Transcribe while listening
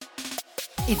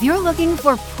If you're looking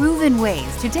for proven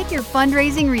ways to take your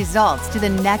fundraising results to the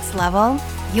next level,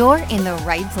 you're in the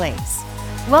right place.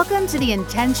 Welcome to the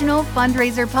Intentional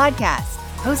Fundraiser Podcast,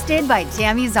 hosted by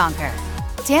Tammy Zonker.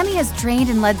 Tammy has trained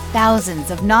and led thousands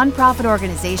of nonprofit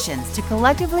organizations to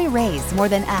collectively raise more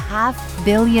than $500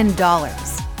 million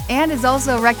and is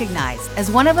also recognized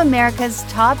as one of America's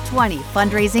top 20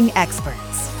 fundraising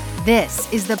experts.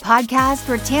 This is the podcast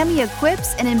where Tammy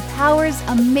equips and empowers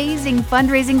amazing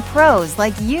fundraising pros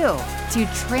like you to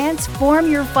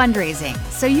transform your fundraising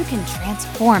so you can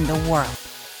transform the world.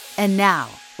 And now,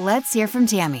 let's hear from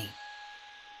Tammy.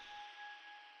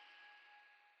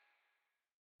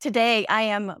 Today, I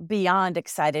am beyond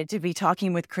excited to be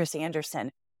talking with Chris Anderson.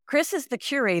 Chris is the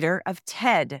curator of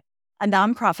TED, a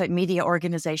nonprofit media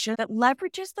organization that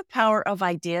leverages the power of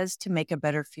ideas to make a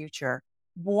better future.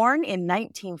 Born in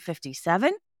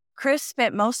 1957, Chris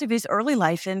spent most of his early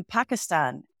life in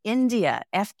Pakistan, India,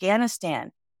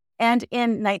 Afghanistan, and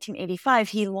in 1985,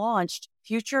 he launched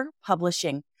Future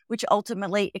Publishing, which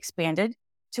ultimately expanded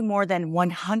to more than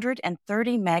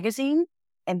 130 magazines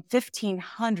and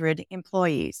 1,500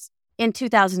 employees. In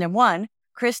 2001,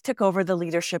 Chris took over the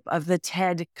leadership of the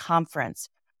TED Conference.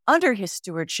 Under his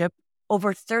stewardship,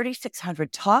 over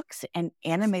 3,600 talks and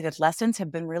animated lessons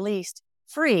have been released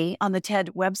free on the TED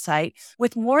website,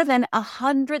 with more than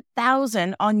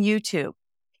 100,000 on YouTube.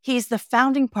 He's the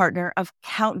founding partner of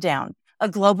Countdown, a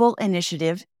global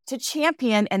initiative to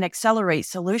champion and accelerate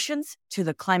solutions to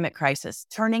the climate crisis,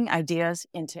 turning ideas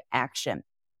into action.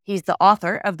 He's the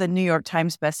author of the New York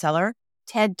Times bestseller,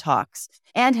 TED Talks,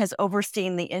 and has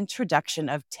overseen the introduction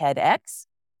of TEDx,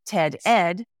 TED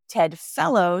Ed, TED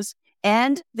Fellows,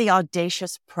 and the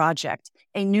Audacious Project,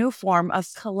 a new form of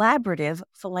collaborative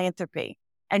philanthropy.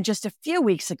 And just a few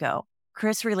weeks ago,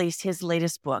 Chris released his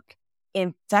latest book,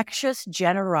 Infectious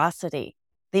Generosity,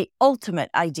 the ultimate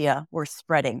idea worth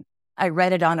spreading. I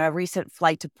read it on a recent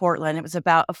flight to Portland. It was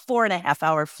about a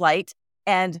 4.5-hour flight.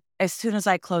 And as soon as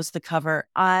I closed the cover,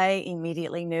 I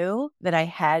immediately knew that I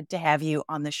had to have you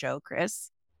on the show,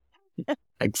 Chris.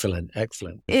 Excellent.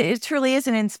 It truly is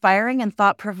an inspiring and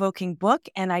thought-provoking book,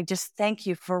 and I just thank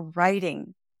you for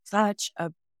writing such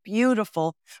a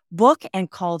beautiful book and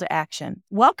call to action.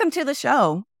 Welcome to the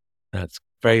show. That's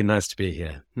very nice to be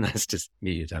here. Nice to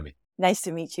meet you, Tammy. Nice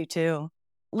to meet you too.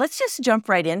 Let's just jump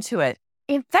right into it.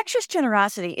 Infectious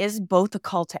generosity is both a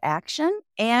call to action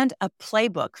and a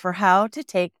playbook for how to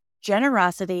take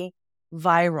generosity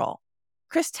viral.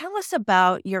 Chris, tell us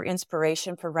about your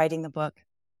inspiration for writing the book.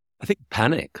 I think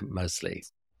panic mostly.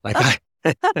 I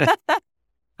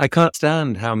can't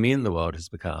stand how mean the world has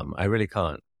become. I really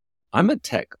can't. I'm a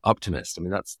tech optimist. I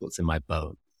mean, that's what's in my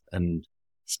bones, and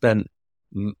spent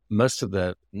most of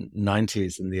the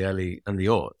 90s and the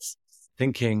aughts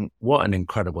thinking what an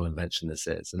incredible invention this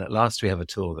is. And at last we have a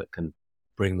tool that can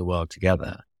bring the world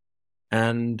together.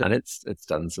 And it's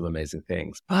done some amazing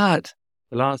things. But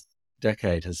the last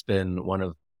decade has been one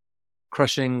of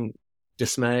crushing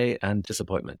dismay and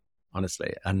disappointment,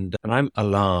 honestly. And I'm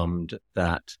alarmed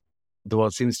that the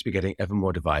world seems to be getting ever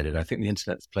more divided. I think the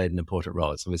internet's played an important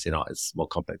role. It's obviously not, it's more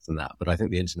complex than that. But I think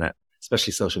the internet,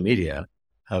 especially social media,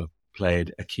 have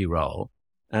played a key role.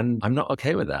 And I'm not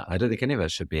okay with that. I don't think any of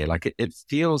us should be. Like, it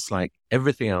feels like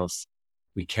everything else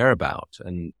we care about,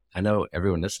 and I know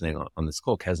everyone listening on this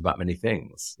call cares about many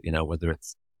things, whether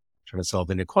it's trying to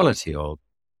solve inequality or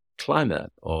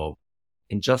climate or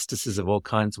injustices of all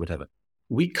kinds, whatever.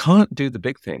 We can't do the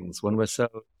big things when we're so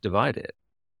divided.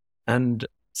 And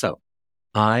so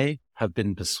I have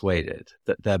been persuaded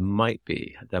that there might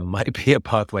be a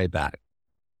pathway back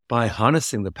by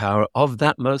harnessing the power of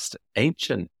that most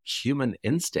ancient human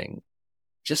instinct,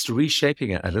 just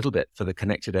reshaping it a little bit for the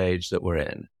connected age that we're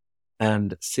in,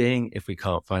 and seeing if we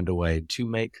can't find a way to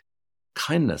make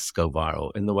kindness go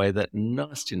viral in the way that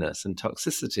nastiness and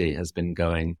toxicity has been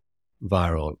going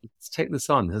viral. Let's take this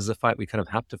on. This is a fight we kind of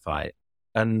have to fight.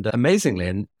 And amazingly,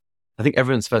 and I think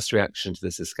everyone's first reaction to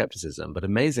this is skepticism, but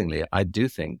amazingly, I do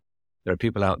think there are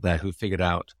people out there who figured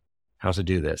out how to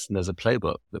do this. And there's a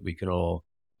playbook that we can all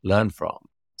learn from.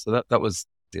 So that was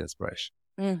the inspiration.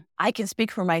 I can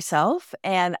speak for myself,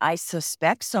 and I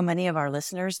suspect so many of our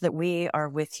listeners that we are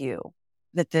with you,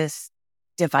 that this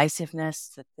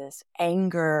divisiveness, that this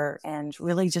anger, and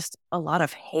really just a lot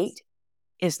of hate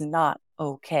is not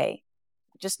okay.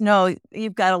 Just know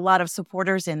you've got a lot of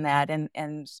supporters in that and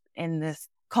in this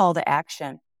call to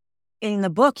action. In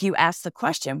the book, you ask the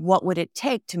question, what would it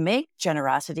take to make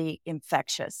generosity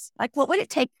infectious? Like, what would it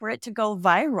take for it to go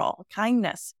viral?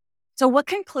 Kindness. So what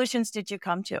conclusions did you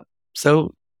come to?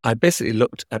 So I basically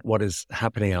looked at what is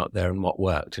happening out there and what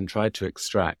worked and tried to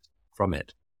extract from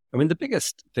it I mean, the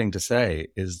biggest thing to say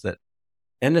is that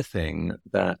anything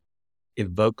that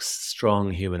evokes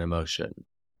strong human emotion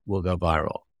will go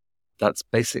viral. That's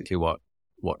basically what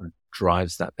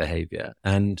drives that behavior.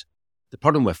 And the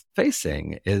problem we're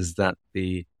facing is that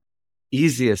the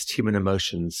easiest human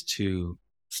emotions to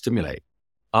stimulate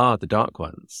are the dark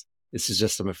ones. This is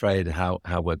just, I'm afraid, how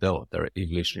we're built. There are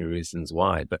evolutionary reasons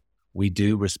why, but we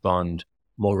do respond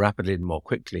more rapidly and more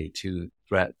quickly to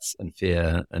threats and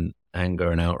fear and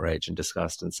anger and outrage and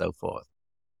disgust and so forth.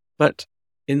 But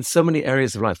in so many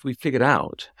areas of life, we figured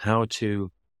out how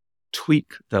to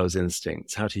tweak those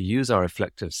instincts, how to use our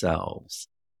reflective selves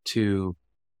to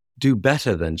do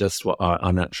better than just what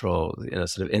our natural,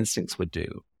 sort of instincts would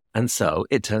do. And so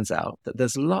it turns out that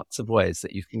there's lots of ways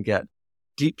that you can get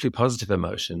deeply positive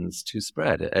emotions to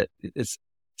spread. It's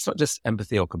not just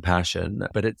empathy or compassion,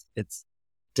 but it's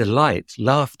delight,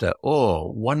 laughter,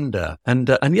 awe, wonder, and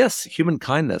yes, human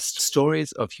kindness.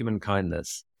 Stories of human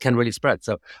kindness can really spread.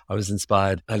 So I was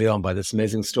inspired early on by this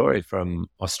amazing story from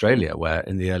Australia, where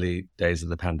in the early days of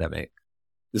the pandemic,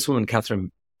 this woman,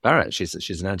 Catherine Barrett,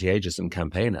 she's an anti-ageism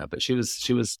campaigner, but she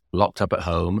was locked up at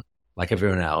home like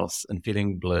everyone else and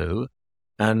feeling blue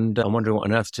and wondering what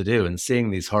on earth to do, and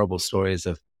seeing these horrible stories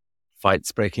of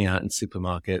fights breaking out in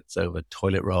supermarkets over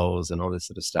toilet rolls and all this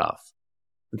sort of stuff,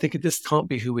 and thinking this can't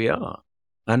be who we are.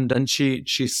 And she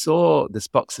saw this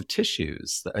box of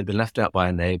tissues that had been left out by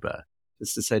a neighbor,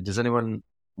 just to say, does anyone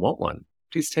want one?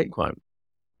 Please take one.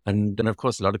 And of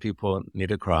course, a lot of people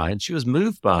need a cry. And she was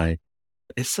moved by,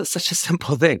 it's such a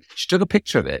simple thing. She took a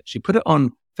picture of it. She put it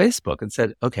on Facebook and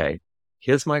said, okay,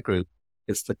 here's my group.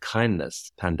 It's the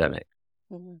kindness pandemic.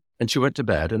 Mm-hmm. And she went to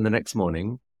bed, and the next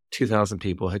morning, 2,000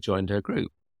 people had joined her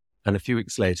group. And a few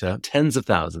weeks later, tens of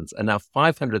thousands, and now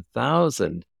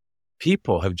 500,000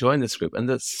 people have joined this group. And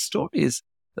the stories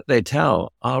that they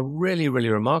tell are really, really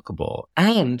remarkable.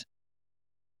 And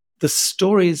the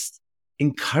stories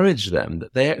encourage them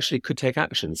that they actually could take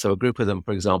action. So a group of them,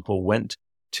 for example, went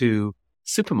to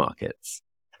supermarkets.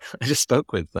 I just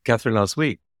spoke with Catherine last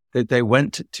week. They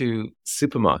went to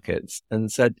supermarkets and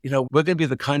said, we're going to be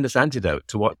the kindest antidote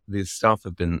to what these staff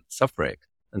have been suffering.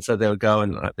 And so they would go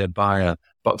and they'd buy a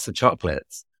box of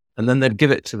chocolates, and then they'd give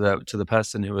it to the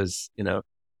person who was,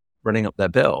 running up their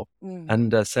bill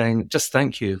and saying, just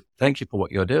thank you for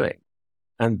what you're doing.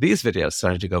 And these videos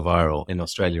started to go viral in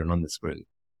Australia and on this group.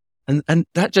 And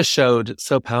that just showed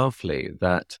so powerfully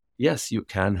that, yes, you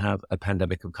can have a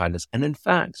pandemic of kindness. And in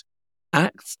fact,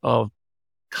 acts of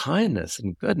kindness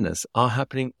and goodness are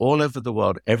happening all over the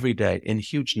world every day in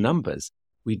huge numbers.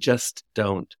 We just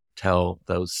don't tell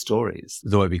those stories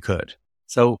the way we could.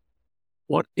 So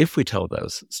what if we told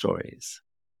those stories?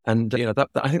 And,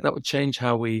 I think that would change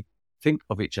how we think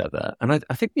of each other. And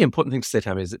I think the important thing to say,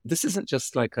 Tammy, is that this isn't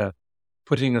just like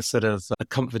putting a sort of a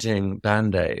comforting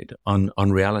Band-Aid on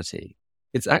reality.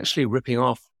 It's actually ripping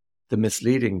off the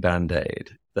misleading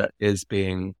Band-Aid that is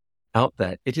being out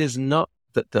there. It is not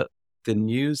that the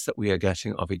news that we are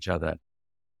getting of each other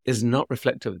is not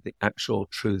reflective of the actual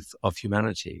truth of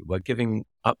humanity. We're giving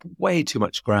up way too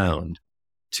much ground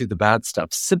to the bad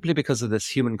stuff simply because of this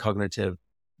human cognitive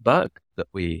bug that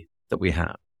we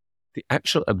have. The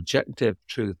actual objective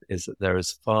truth is that there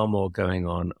is far more going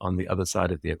on the other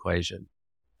side of the equation.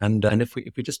 And if we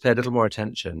just pay a little more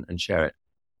attention and share it,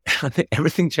 I think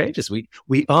everything changes.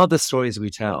 We are the stories we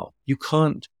tell. You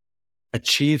can't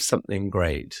achieve something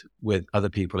great with other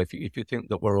people if you think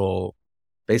that we're all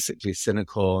basically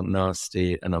cynical,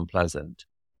 nasty, and unpleasant.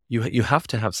 You have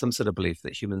to have some sort of belief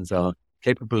that humans are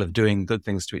capable of doing good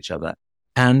things to each other.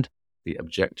 And the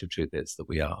objective truth is that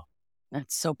we are.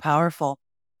 That's so powerful.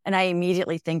 And I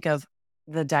immediately think of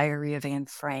the Diary of Anne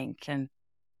Frank, and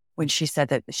when she said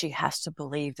that she has to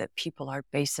believe that people are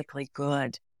basically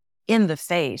good in the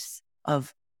face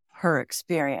of her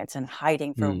experience and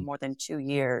hiding for more than 2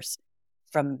 years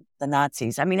from the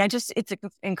Nazis. I mean, it's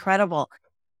incredible.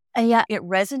 And yet it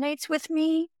resonates with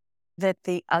me that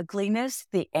the ugliness,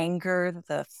 the anger,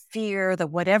 the fear, the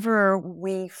whatever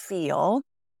we feel,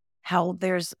 how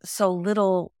there's so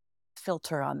little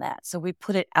filter on that. So we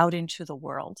put it out into the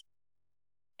world.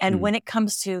 And when it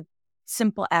comes to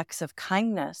simple acts of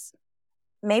kindness,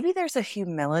 maybe there's a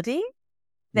humility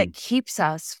that keeps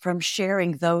us from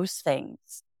sharing those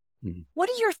things. What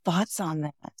are your thoughts on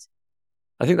that?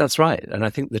 I think that's right. And I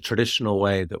think the traditional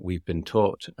way that we've been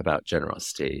taught about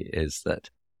generosity is that,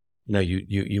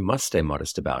 you must stay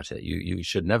modest about it. You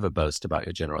should never boast about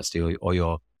your generosity, or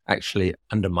you're actually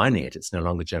undermining it. It's no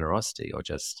longer generosity. You're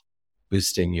just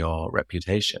boosting your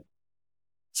reputation.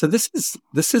 So this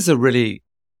is a really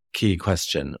key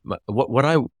question. What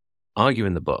I argue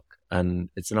in the book, and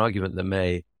it's an argument that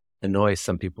may annoy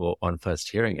some people on first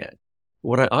hearing it.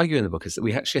 What I argue in the book is that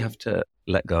we actually have to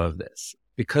let go of this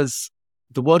because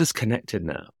the world is connected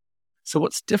now. So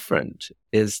what's different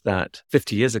is that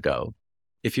 50 years ago,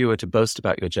 if you were to boast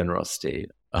about your generosity,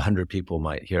 100 people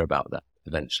might hear about that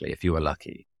eventually, if you were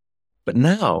lucky. But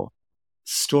now,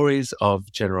 stories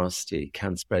of generosity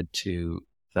can spread to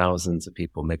thousands of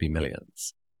people, maybe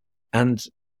millions. And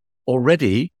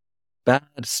already, bad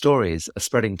stories are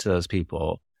spreading to those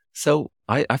people. So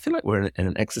I feel like we're in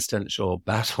an existential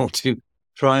battle to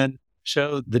try and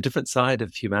show the different side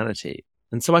of humanity.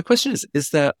 And so my question is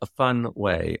there a fun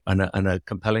way and a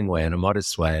compelling way and a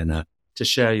modest way and to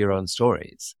share your own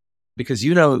stories? Because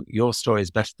you know your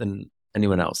stories better than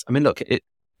anyone else. I mean, look,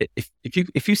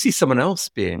 if you see someone else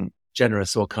being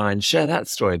generous or kind, share that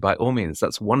story by all means.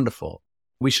 That's wonderful.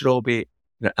 We should all be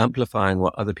amplifying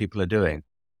what other people are doing.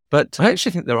 But I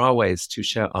actually think there are ways to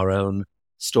share our own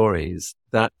stories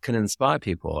that can inspire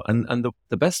people. And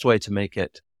the best way to make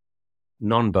it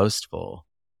non-boastful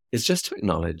is just to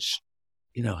acknowledge,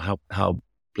 how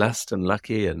blessed and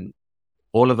lucky and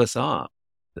all of us are.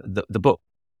 The book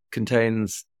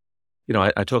contains,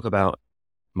 I talk about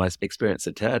my experience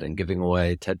at TED and giving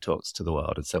away TED Talks to the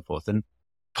world and so forth. And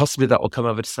possibly that will come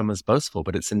over to some as boastful,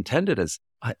 but it's intended as,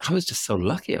 I was just so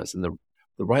lucky. I was in the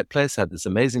right place. I had this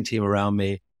amazing team around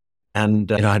me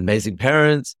and, I had amazing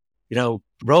parents,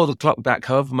 roll the clock back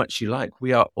however much you like.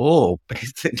 We are all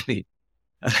basically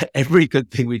every good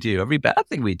thing we do, every bad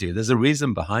thing we do, there's a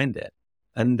reason behind it.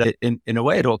 And in a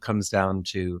way, it all comes down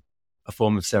to a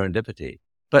form of serendipity.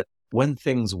 But when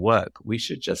things work, we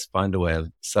should just find a way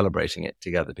of celebrating it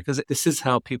together because this is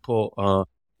how people are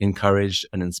encouraged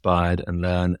and inspired and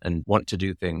learn and want to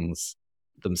do things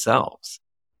themselves.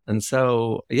 And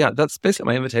so, that's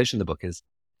basically my invitation in the book is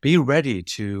be ready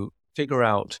to figure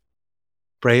out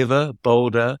braver,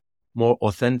 bolder, more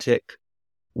authentic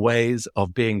ways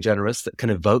of being generous that can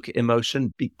evoke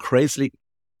emotion, be crazily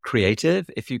creative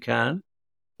if you can.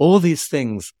 All these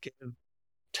things give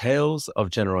tales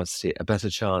of generosity a better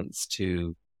chance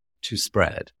to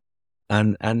spread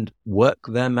and work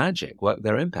their magic, work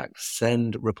their impact,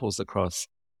 send ripples across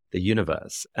the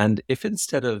universe. And if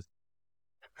instead of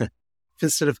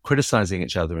criticizing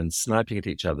each other and sniping at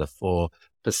each other for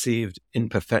perceived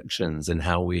imperfections in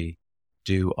how we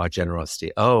do our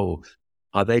generosity,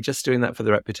 are they just doing that for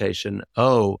the reputation?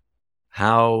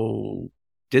 How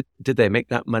did they make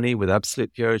that money with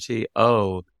absolute purity?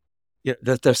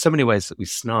 There's so many ways that we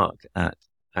snark at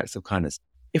acts of kindness.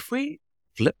 If we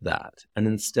flip that and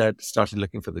instead started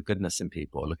looking for the goodness in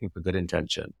people, looking for good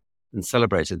intention, and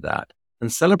celebrated that,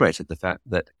 and celebrated the fact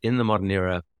that in the modern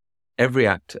era, every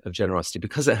act of generosity,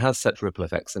 because it has such ripple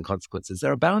effects and consequences,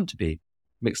 there are bound to be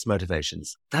mixed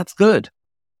motivations. That's good.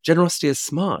 Generosity is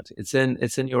smart. It's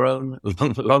in your own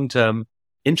long-term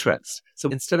interest. So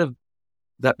instead of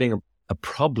that being a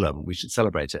problem, we should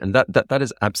celebrate it. And that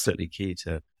is absolutely key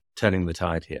to turning the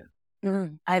tide here.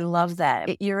 I love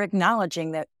that. You're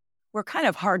acknowledging that we're kind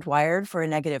of hardwired for a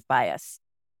negative bias.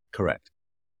 Correct.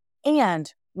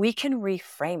 And we can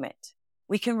reframe it.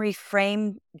 We can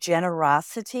reframe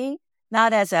generosity,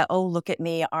 not as look at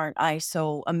me, aren't I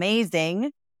so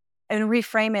amazing? And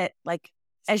reframe it like,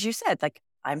 as you said, like,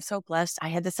 I'm so blessed. I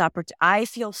had this opportunity. I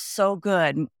feel so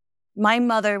good. My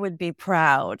mother would be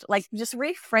proud. Like, just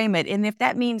reframe it. And if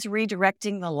that means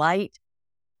redirecting the light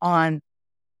on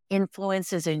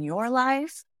influences in your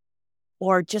life,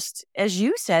 or just as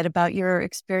you said about your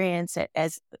experience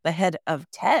as the head of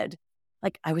TED,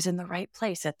 like, I was in the right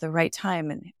place at the right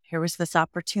time and here was this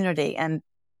opportunity and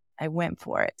I went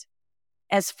for it.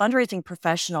 As fundraising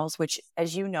professionals, which,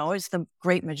 as you know, is the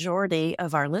great majority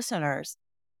of our listeners,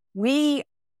 we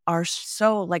are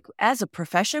so, like, as a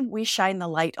profession, we shine the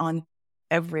light on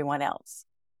everyone else.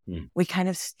 We kind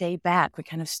of stay back. We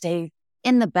kind of stay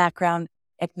in the background,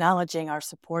 acknowledging our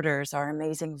supporters, our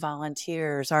amazing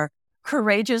volunteers, our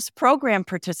courageous program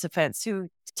participants who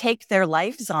take their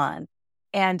lives on.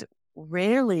 And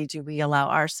rarely do we allow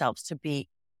ourselves to be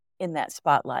in that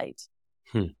spotlight.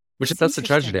 That's a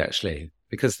tragedy, actually,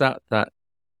 because that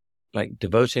like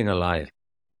devoting a life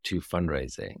to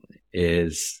fundraising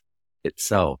is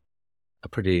itself a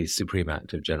pretty supreme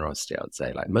act of generosity, I would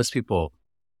say. Like, most people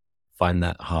find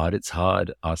that hard. It's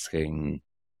hard asking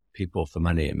people for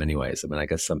money in many ways. I mean, I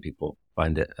guess some people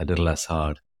find it a little less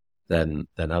hard than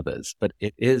others, but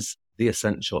it is the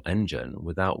essential engine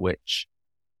without which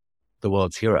the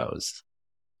world's heroes,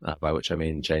 by which I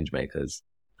mean change makers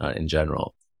in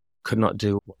general, could not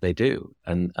do what they do.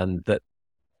 And that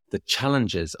the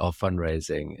challenges of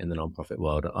fundraising in the nonprofit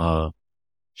world are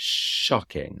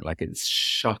shocking. Like, it's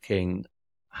shocking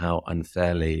how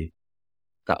unfairly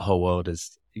that whole world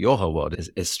is your whole world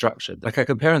is structured. Like I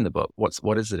compare in the book,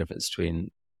 what is the difference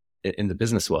between in the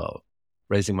business world,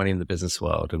 raising money in the business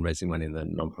world and raising money in the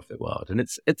nonprofit world. And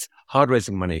it's hard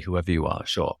raising money, whoever you are,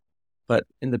 sure. But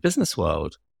in the business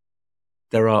world,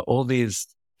 there are all these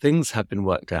things have been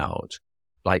worked out,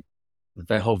 like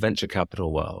the whole venture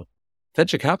capital world.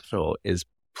 Venture capital is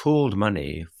pooled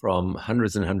money from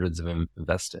hundreds and hundreds of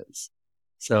investors.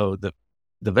 So the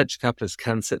venture capitalists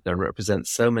can sit there and represent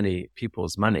so many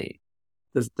people's money.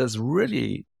 There's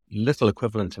really little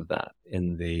equivalent of that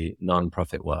in the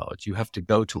nonprofit world. You have to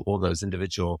go to all those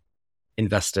individual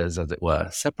investors, as it were,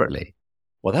 separately.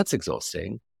 Well, that's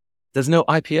exhausting. There's no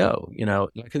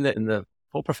IPO, like in the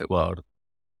for-profit world.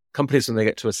 Companies, when they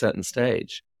get to a certain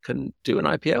stage, can do an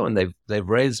IPO, and they've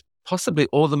raised possibly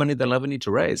all the money they'll ever need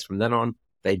to raise. From then on,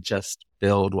 they just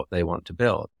build what they want to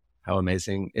build. How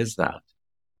amazing is that?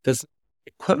 There's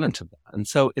equivalent of that. And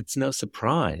so it's no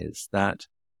surprise that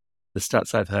the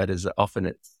stats I've heard is that often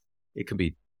it can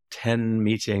be 10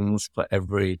 meetings for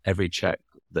every check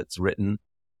that's written.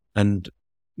 And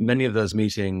many of those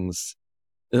meetings,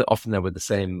 often they're with the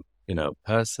same,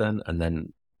 person, and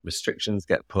then restrictions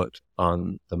get put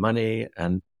on the money.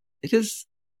 And it is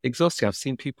exhausting. I've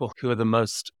seen people who are the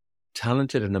most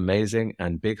talented and amazing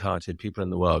and big-hearted people in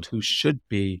the world who should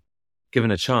be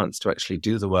given a chance to actually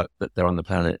do the work that they're on the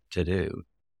planet to do,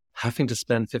 having to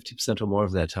spend 50% or more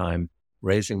of their time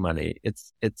raising money.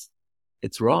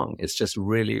 It's wrong. It's just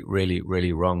really, really,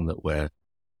 really wrong that we're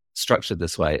structured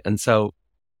this way. And so,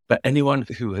 but anyone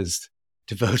who has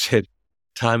devoted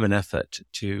time and effort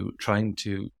to trying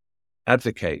to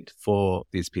advocate for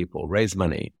these people, raise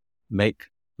money, make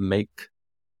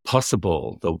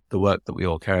possible the work that we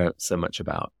all care so much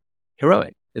about,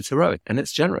 heroic. It's heroic and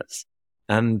it's generous.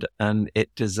 And it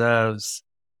deserves,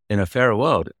 in a fairer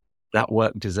world, that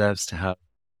work deserves to have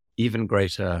even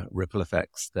greater ripple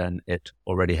effects than it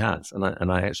already has.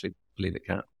 And I actually believe it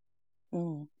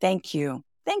can. Thank you.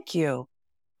 Thank you.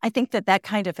 I think that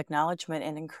kind of acknowledgement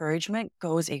and encouragement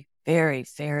goes a very,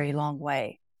 very long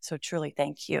way. So truly,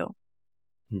 thank you.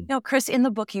 Now, Chris, in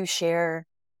the book, you share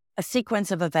a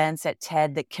sequence of events at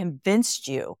TED that convinced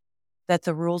you that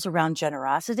the rules around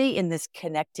generosity in this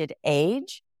connected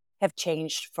age have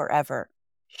changed forever.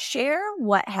 Share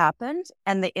what happened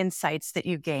and the insights that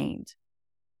you gained.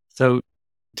 So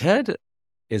TED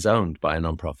is owned by a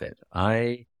nonprofit.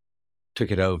 I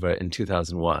took it over in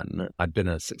 2001. I'd been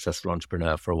a successful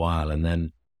entrepreneur for a while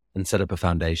and set up a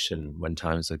foundation when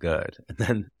times were good. And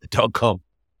then the dot-com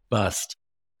bust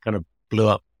kind of blew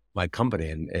up my company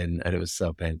and it was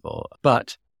so painful.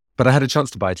 But I had a chance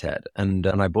to buy TED and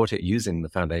I bought it using the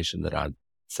foundation that I'd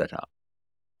set up.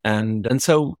 And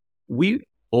so we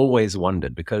always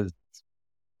wondered because,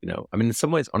 in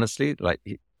some ways, honestly, like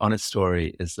the honest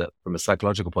story is that from a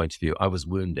psychological point of view, I was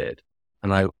wounded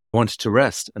and I wanted to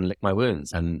rest and lick my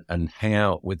wounds and hang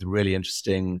out with really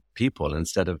interesting people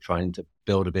instead of trying to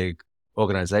build a big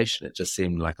organization. It just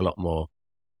seemed like a lot more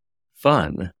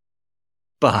fun,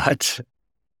 but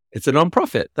it's a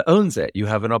nonprofit that owns it. You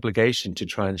have an obligation to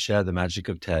try and share the magic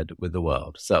of TED with the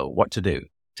world. So what to do?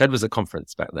 TED was a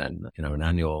conference back then, an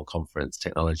annual conference,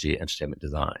 technology, entertainment,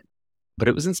 design. But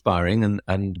it was inspiring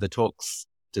and the talks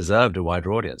deserved a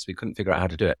wider audience. We couldn't figure out how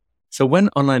to do it. So when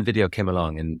online video came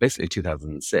along in basically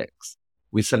 2006,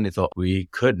 we suddenly thought we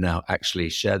could now actually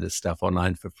share this stuff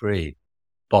online for free.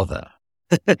 Bother.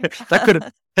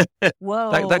 That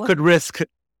could risk,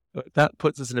 that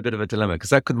puts us in a bit of a dilemma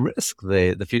because that could risk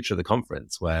the future of the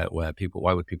conference where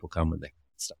why would people come when they can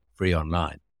stuff free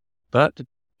online? But,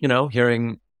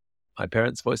 hearing my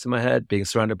parents' voice in my head, being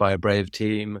surrounded by a brave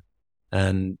team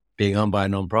and being owned by a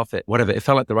nonprofit, whatever, it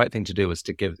felt like the right thing to do was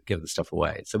to give the stuff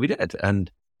away. So we did. And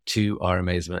to our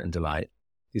amazement and delight,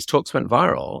 these talks went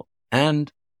viral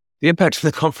and the impact of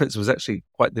the conference was actually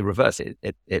quite the reverse.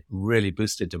 It really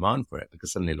boosted demand for it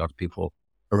because suddenly a lot of people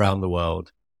around the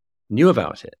world knew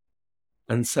about it.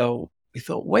 And so we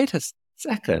thought, wait a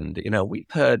second, we've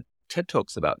heard TED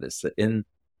Talks about this, that in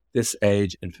this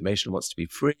age, information wants to be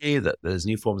free, that there's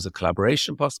new forms of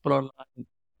collaboration possible online.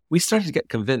 We started to get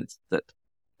convinced that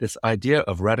this idea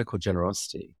of radical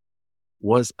generosity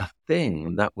was a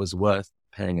thing that was worth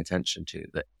paying attention to,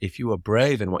 that if you were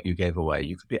brave in what you gave away,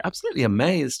 you could be absolutely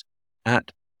amazed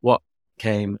at what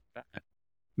came back. I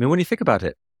mean, when you think about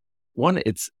it, one,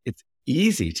 it's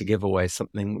easy to give away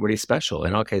something really special.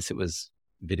 In our case, it was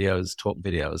videos, talk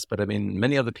videos. But I mean,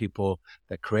 many other people,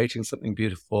 they're creating something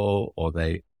beautiful, or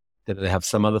they have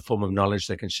some other form of knowledge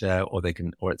they can share, or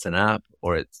it's an app,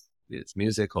 or it's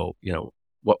music, or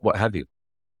what have you.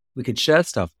 We could share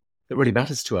stuff that really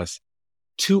matters to us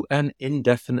to an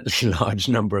indefinitely large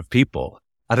number of people.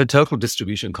 at a total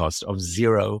distribution cost of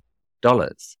 $0.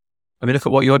 I mean, look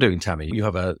at what you're doing, Tammy. You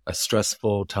have a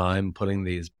stressful time putting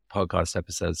these podcast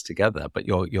episodes together, but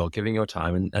you're giving your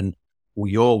time, and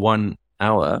your 1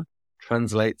 hour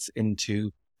translates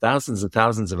into thousands and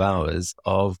thousands of hours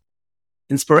of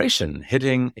inspiration,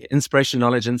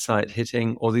 knowledge, insight,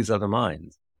 hitting all these other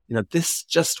minds. This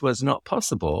just was not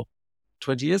possible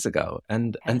 20 years ago.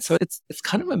 And so it's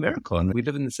kind of a miracle. And we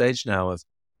live in this age now of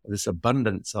this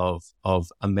abundance of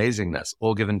amazingness,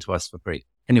 all given to us for free.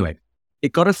 Anyway,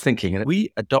 it got us thinking, and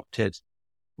we adopted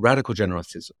radical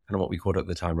generosity, kind of what we called at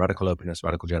the time, radical openness,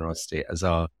 radical generosity as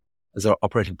our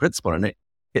operating principle. And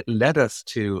it led us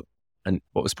to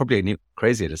what was probably a new,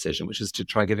 crazier decision, which is to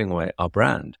try giving away our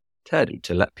brand, TED,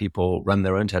 to let people run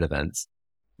their own TED events.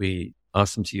 We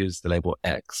asked them to use the label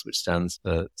X, which stands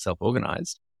for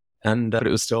self-organized. But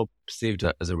it was still perceived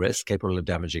as a risk, capable of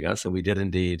damaging us. And we did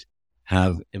indeed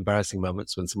have embarrassing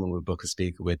moments when someone would book a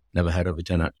speaker we'd never heard of who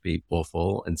turned out to be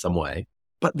awful in some way.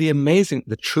 But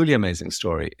the truly amazing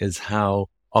story is how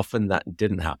often that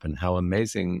didn't happen, how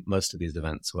amazing most of these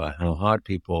events were, how hard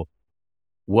people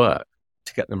work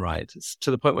to get them right. It's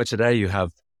to the point where today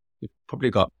you've probably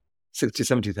got 60,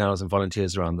 70,000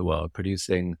 volunteers around the world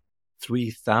producing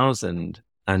 3,000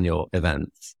 annual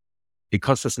events. It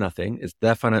costs us nothing. It's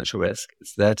their financial risk.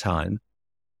 It's their time.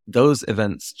 Those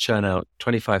events churn out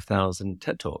 25,000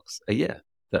 TED Talks a year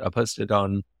that are posted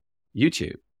on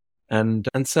YouTube. And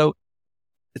so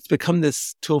it's become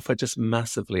this tool for just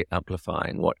massively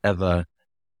amplifying whatever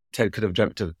TED could have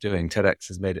dreamt of doing. TEDx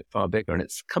has made it far bigger, and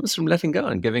it comes from letting go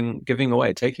and giving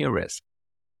away, taking a risk.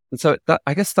 And so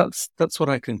I guess that's what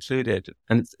I concluded.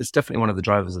 And it's definitely one of the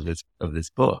drivers of this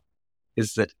book,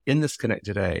 is that in this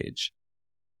connected age,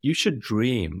 you should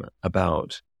dream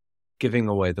about giving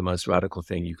away the most radical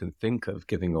thing you can think of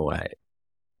giving away.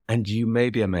 And you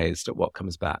may be amazed at what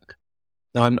comes back.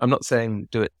 Now, I'm not saying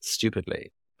do it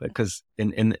stupidly, because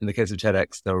in the case of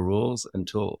TEDx, there are rules and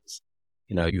tools.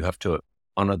 You have to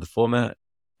honor the format,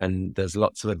 and there's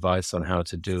lots of advice on how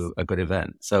to do a good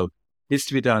event. So it needs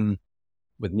to be done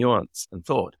with nuance and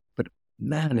thought. But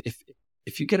man,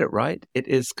 if you get it right, it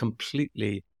is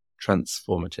completely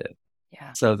transformative.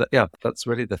 Yeah. So that's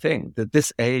really the thing, that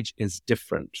this age is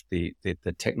different. The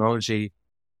technology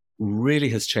really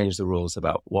has changed the rules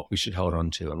about what we should hold on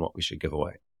to and what we should give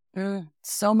away.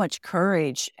 So much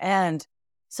courage and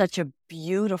such a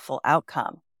beautiful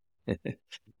outcome.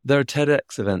 There are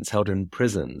TEDx events held in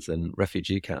prisons and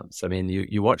refugee camps. I mean,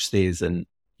 you watch these and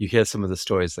you hear some of the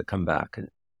stories that come back,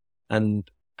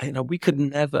 and we'd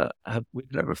never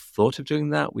thought of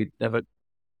doing that. We never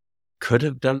could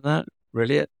have done that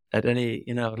really at any,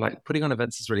 like putting on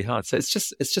events is really hard. So it's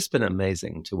just been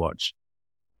amazing to watch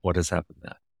what has happened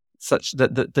there. Such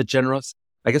that the generosity,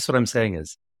 I guess what I'm saying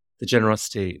is the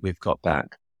generosity we've got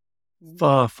back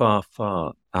far, far,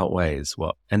 far outweighs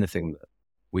anything that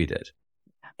we did.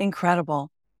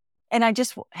 Incredible. And I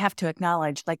just have to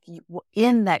acknowledge,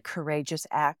 in that courageous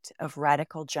act of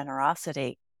radical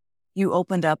generosity, you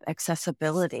opened up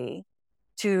accessibility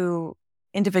to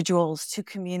individuals, to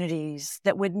communities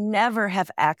that would never have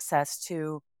access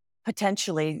to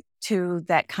potentially to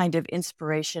that kind of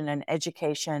inspiration and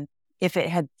education if it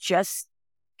had just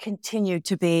continued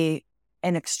to be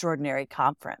an extraordinary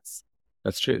conference.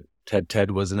 That's true.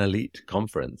 TED was an elite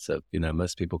conference. So,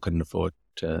 most people couldn't afford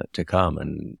to come.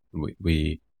 And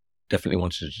we definitely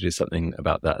wanted to do something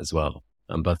about that as well.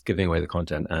 And both giving away the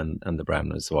content and the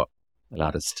brand was what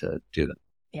allowed us to do that.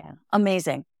 Yeah,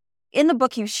 amazing. In the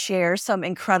book, you share some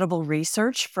incredible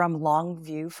research from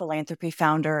Longview Philanthropy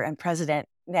founder and president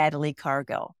Natalie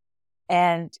Cargill.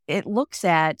 And it looks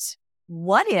at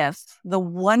what if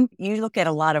you look at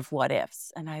a lot of what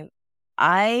ifs. And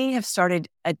I have started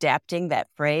adapting that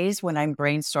phrase when I'm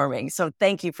brainstorming. So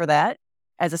thank you for that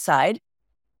as a side.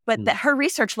 But her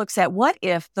research looks at what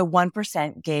if the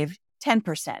 1% gave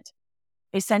 10%?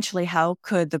 Essentially, how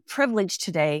could the privileged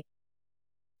today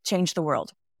change the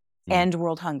world? End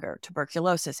world hunger,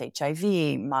 tuberculosis,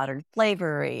 HIV, modern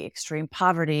slavery, extreme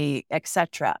poverty,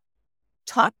 etc.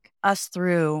 Talk us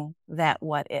through that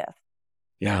what if.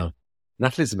 Yeah.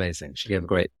 Natalie's amazing. She gave a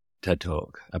great TED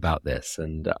Talk about this.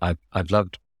 And I've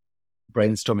loved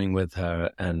brainstorming with her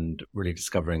and really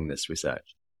discovering this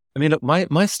research. I mean, look,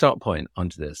 my start point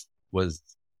onto this was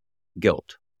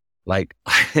guilt. Like,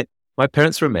 my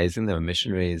parents were amazing. They were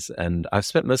missionaries. And I've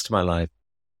spent most of my life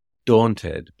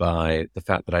daunted by the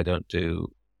fact that I don't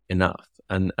do enough.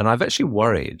 And I've actually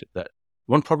worried that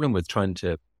one problem with trying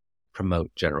to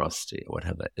promote generosity or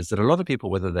whatever is that a lot of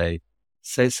people, whether they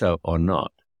say so or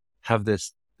not, have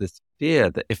this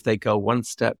fear that if they go one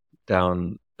step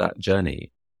down that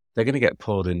journey, they're going to get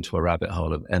pulled into a rabbit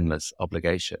hole of endless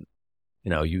obligation.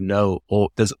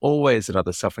 There's always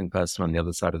another suffering person on the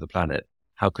other side of the planet.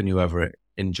 How can you ever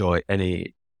enjoy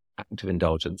any act of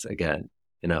indulgence again?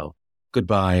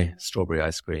 Goodbye, strawberry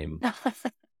ice cream.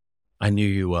 I knew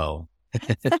you well.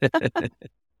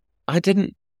 I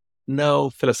didn't know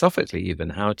philosophically even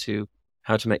how to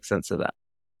make sense of that.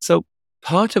 So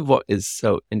part of what is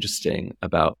so interesting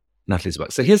about Natalie's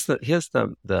work. So here's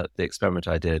the experiment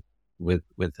I did with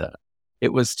her.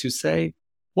 It was to say,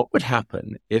 what would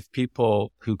happen if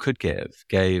people who could gave?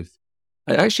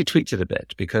 I actually tweaked it a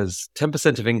bit because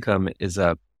 10% of income is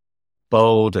a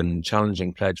bold and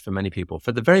challenging pledge for many people.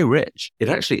 For the very rich, it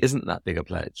actually isn't that big a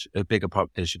pledge, a bigger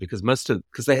issue, because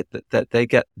they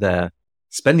get their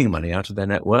spending money out of their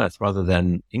net worth rather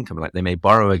than income. Like they may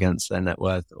borrow against their net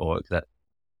worth, or that,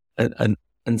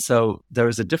 and so there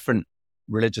is a different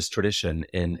religious tradition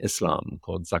in Islam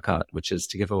called zakat, which is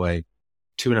to give away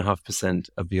 2.5%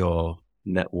 of your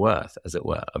net worth, as it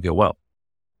were, of your wealth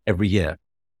every year.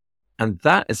 And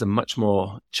that is a much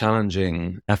more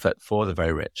challenging effort for the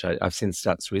very rich. I've seen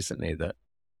stats recently that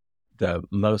the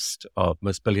most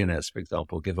billionaires, for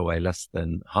example, give away less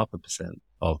than 0.5%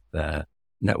 of their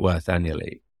net worth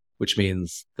annually, which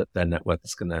means that their net worth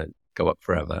is going to go up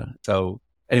forever. So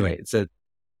anyway,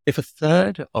 if a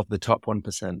third of the top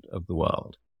 1% of the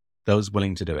world, those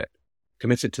willing to do it,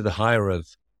 committed to the hire of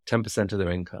 10% of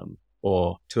their income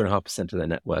or 2.5% of their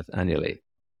net worth annually,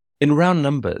 in round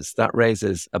numbers, that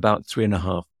raises about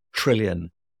 $3.5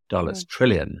 trillion,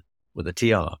 trillion with a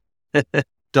TR,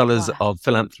 dollars of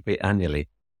philanthropy annually.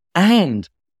 And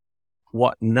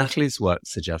what Natalie's work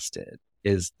suggested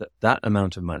is that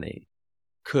amount of money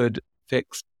could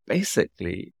fix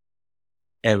basically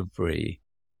every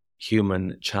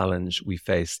human challenge we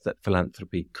face that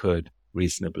philanthropy could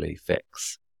reasonably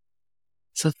fix.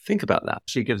 So think about that.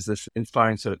 She gives this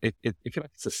inspiring sort of, if you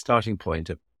like, it's a starting point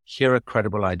of, here are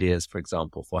credible ideas, for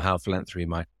example, for how philanthropy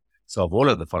might solve all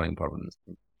of the following problems,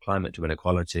 from climate to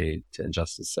inequality to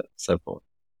injustice, so forth.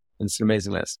 And it's an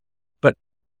amazing list. But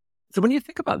so when you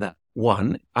think about that,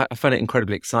 one, I find it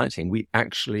incredibly exciting. We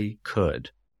actually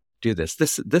could do this.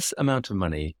 This amount of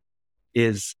money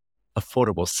is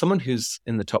affordable. Someone who's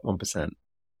in the top 1%,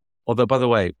 although, by the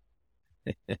way,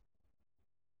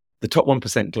 the top 1%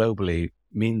 globally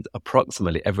means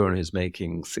approximately everyone who's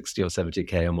making 60 or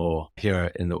 70K or more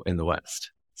here in the West.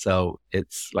 So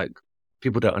it's like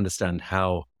people don't understand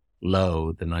how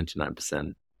low the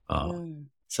 99% are.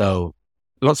 So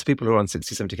lots of people who are on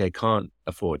 60, 70K can't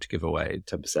afford to give away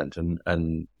 10%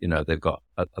 and they've got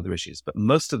other issues. But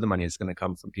most of the money is going to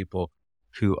come from people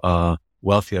who are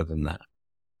wealthier than that.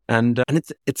 And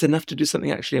it's enough to do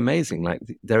something actually amazing. Like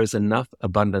there is enough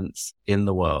abundance in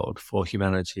the world for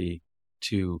humanity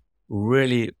to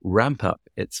really ramp up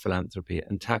its philanthropy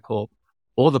and tackle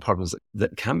all the problems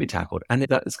that can be tackled. And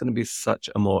that is going to be such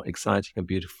a more exciting and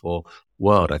beautiful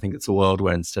world. I think it's a world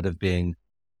where instead of being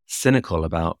cynical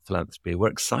about philanthropy, we're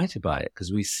excited by it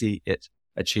because we see it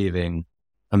achieving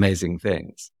amazing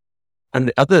things. And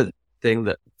the other thing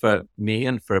that for me,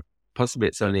 and for possibly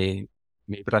it's only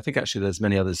me, but I think actually there's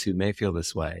many others who may feel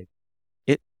this way,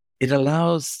 it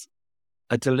allows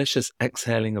a delicious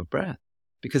exhaling of breath.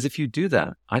 Because if you do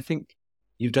that, I think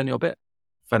you've done your bit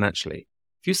financially.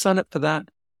 If you sign up for that,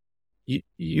 you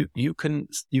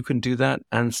can do that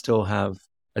and still have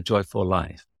a joyful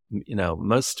life.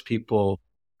 Most people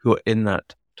who are in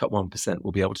that top 1%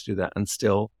 will be able to do that and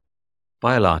still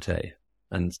buy a latte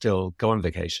and still go on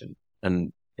vacation.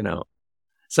 And,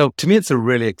 so to me, it's a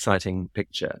really exciting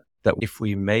picture that if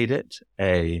we made it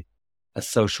a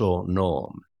social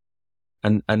norm,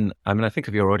 and I mean, I think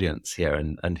of your audience here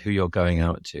and who you're going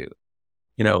out to,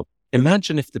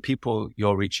 imagine if the people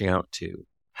you're reaching out to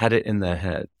had it in their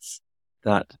heads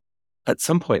that at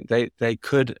some point they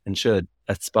could and should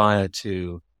aspire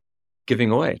to giving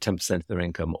away 10% of their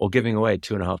income or giving away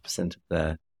 2.5% of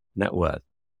their net worth.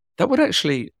 That would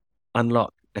actually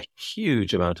unlock a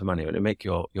huge amount of money. It would make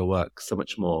your work so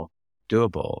much more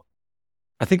doable.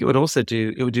 I think it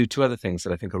would do two other things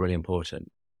that I think are really important.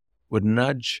 It would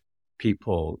nudge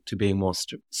people to being more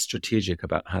strategic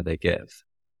about how they give.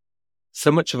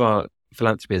 So much of our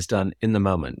philanthropy is done in the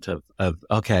moment of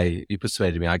okay, you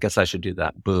persuaded me, I guess I should do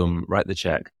that. Boom, write the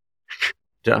check.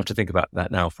 Don't have to think about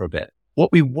that now for a bit.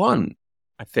 What we want,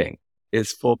 I think,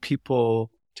 is for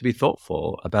people to be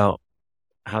thoughtful about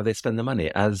how they spend the money.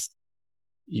 As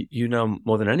you know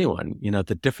more than anyone,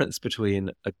 the difference between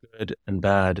a good and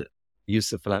bad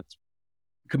use of philanthropy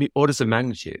can be orders of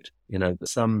magnitude.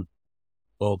 Some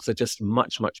orgs are just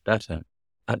much, much better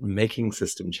at making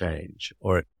system change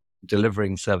or at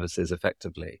delivering services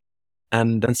effectively.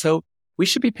 And so we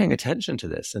should be paying attention to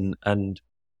this and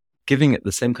giving it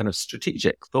the same kind of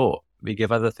strategic thought we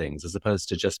give other things, as opposed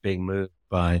to just being moved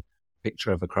by a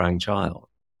picture of a crying child.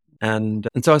 And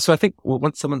so I think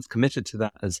once someone's committed to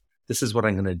that as this is what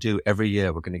I'm going to do every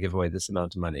year, we're going to give away this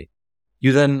amount of money,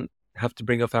 you then have to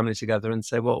bring your family together and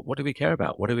say, well, what do we care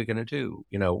about? What are we going to do?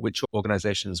 Which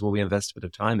organizations will we invest a bit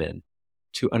of time in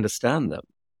to understand them?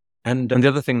 And the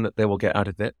other thing that they will get out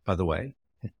of it, by the way,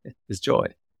 is joy.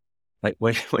 Like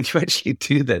when you actually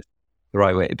do this the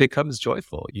right way, it becomes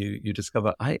joyful. You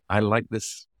discover, I like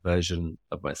this version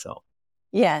of myself.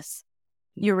 Yes.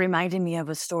 You're reminding me of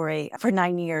a story. For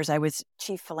 9 years, I was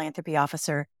chief philanthropy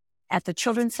officer at the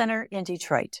Children's Center in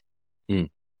Detroit.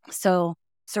 So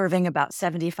serving about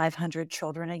 7,500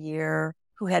 children a year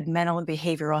who had mental and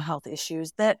behavioral health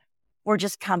issues that were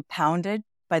just compounded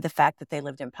by the fact that they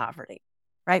lived in poverty,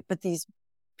 right? But these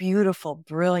beautiful,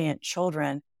 brilliant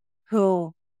children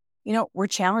who, were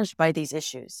challenged by these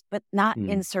issues, but not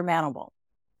insurmountable.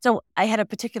 So I had a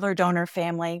particular donor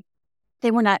family. They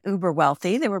were not uber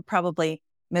wealthy. They were probably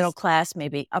middle class,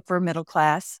 maybe upper middle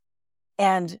class.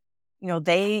 And,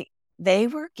 they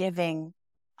were giving,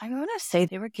 I want to say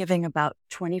they were giving about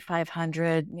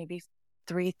 $2,500, maybe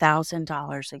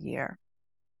 $3,000 a year.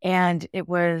 And it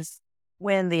was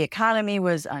when the economy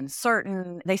was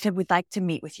uncertain. They said, we'd like to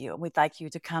meet with you. We'd like you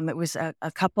to come. It was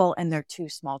a couple and their 2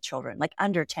 small children, like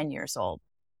under 10 years old.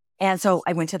 And so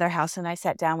I went to their house and I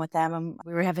sat down with them and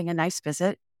we were having a nice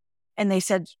visit. And they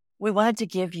said, we wanted to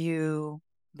give you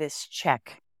this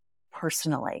check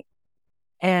personally.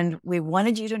 And we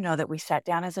wanted you to know that we sat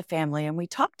down as a family and we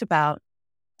talked about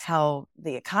how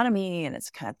the economy and it's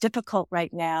kind of difficult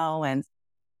right now.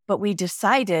 But we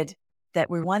decided that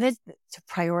we wanted to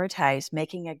prioritize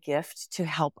making a gift to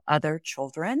help other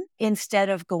children instead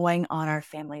of going on our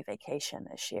family vacation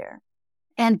this year.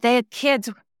 And they had kids,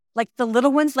 like the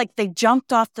little ones, like they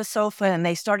jumped off the sofa and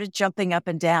they started jumping up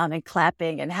and down and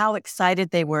clapping and how excited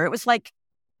they were. It was like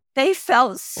they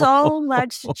felt so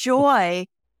much joy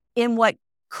in what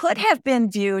could have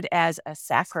been viewed as a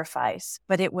sacrifice,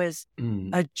 but it was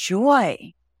a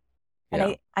joy. Yeah.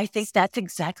 And I think that's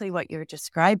exactly what you're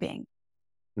describing.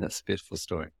 That's a beautiful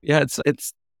story. Yeah,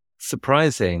 it's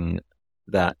surprising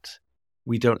that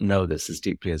we don't know this as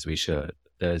deeply as we should.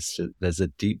 There's a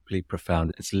deeply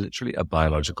profound, it's literally a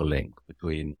biological link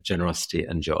between generosity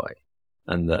and joy.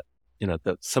 And that,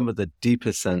 that some of the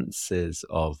deepest senses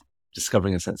of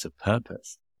discovering a sense of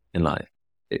purpose in life,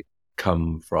 it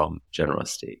come from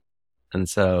generosity. And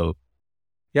so,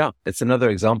 yeah, it's another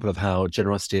example of how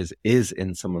generosity is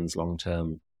in someone's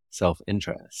long-term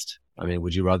self-interest. I mean,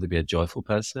 would you rather be a joyful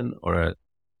person or a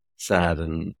sad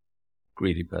and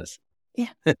greedy person?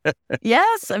 Yeah.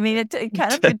 Yes. I mean, it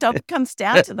kind of comes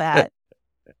down to that.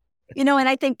 And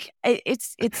I think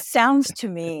it sounds to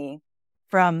me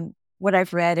from what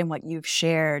I've read and what you've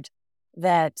shared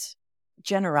that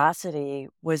generosity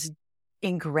was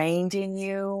ingrained in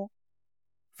you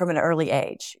from an early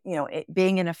age.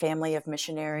 Being in a family of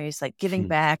missionaries, like giving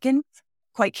back and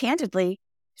quite candidly,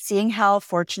 seeing how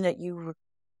fortunate you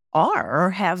are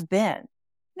or have been.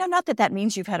 Now, not that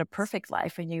means you've had a perfect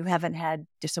life and you haven't had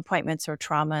disappointments or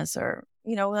traumas or,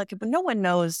 but no one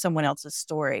knows someone else's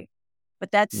story.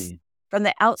 But that's from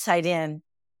the outside in,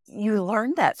 you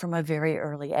learned that from a very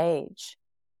early age.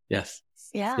 Yes.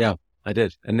 Yeah. Yeah, I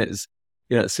did. And it was,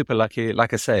 super lucky.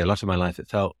 Like I say, a lot of my life, it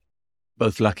felt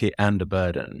both lucky and a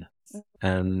burden.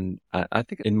 And I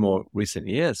think in more recent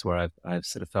years where I've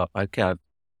sort of felt, okay,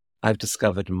 I've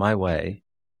discovered my way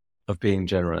of being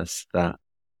generous that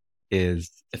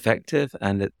is effective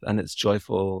and it's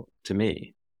joyful to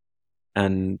me.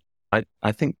 And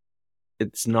I think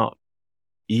it's not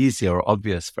easy or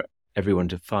obvious for everyone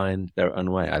to find their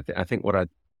own way. I think what I'd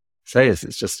say is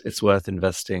it's worth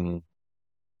investing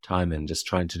time in, just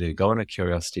trying to go on a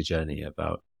curiosity journey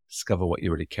about discover what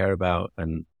you really care about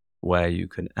and where you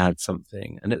can add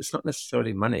something. And it's not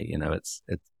necessarily money, it's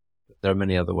there are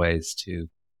many other ways to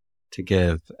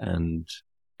give and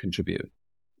contribute.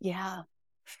 Yeah.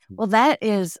 Well, that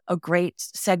is a great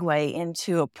segue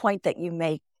into a point that you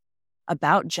make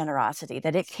about generosity,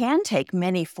 that it can take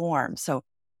many forms. So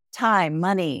time,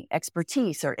 money,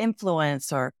 expertise, or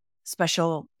influence, or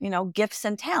special, gifts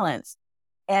and talents.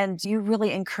 And you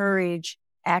really encourage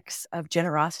acts of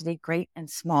generosity, great and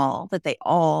small, that they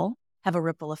all have a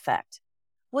ripple effect.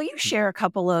 Will you share a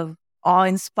couple of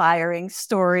awe-inspiring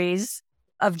stories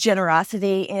of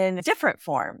generosity in different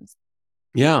forms?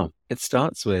 Yeah, it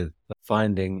starts with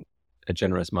finding a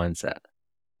generous mindset,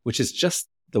 which is just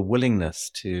the willingness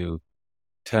to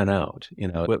turn out.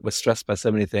 We're stressed by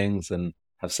so many things and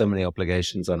have so many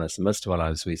obligations on us. And most of our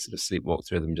lives, we sort of sleepwalk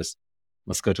through them, just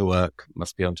must go to work,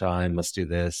 must be on time, must do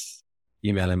this,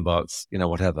 email inbox,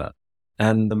 whatever.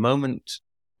 And the moment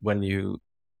when you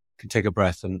can take a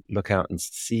breath and look out and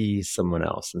see someone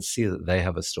else and see that they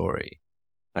have a story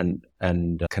and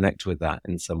connect with that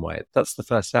in some way, that's the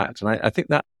first act. And I think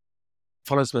that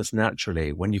follows most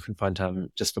naturally when you can find time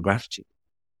just for gratitude.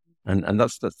 And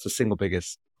that's the single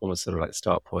biggest almost sort of like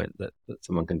start point that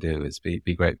someone can do is be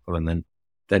grateful. And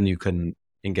then you can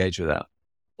engage with that.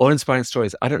 Or inspiring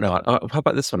stories. I don't know. How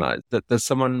about this one? There's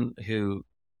someone who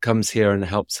comes here and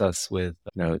helps us with,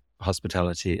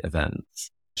 hospitality events.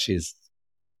 She's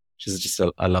just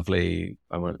a lovely,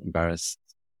 I won't embarrass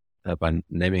her by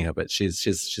naming her, but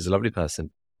she's a lovely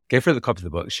person. Gave her the copy of the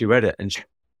book. She read it. And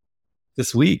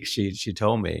this week she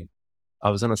told me I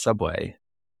was on a subway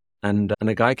and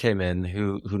a guy came in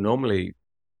who normally,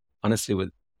 honestly,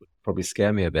 would probably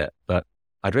scare me a bit, but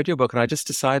I'd read your book and I just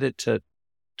decided to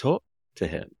talk to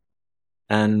him.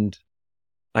 And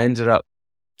I ended up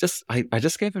I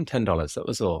just gave him $10. That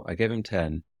was all. I gave him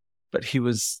 10, but he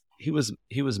was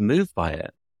moved by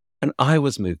it. And I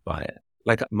was moved by it.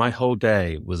 Like my whole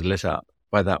day was lit up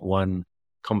by that one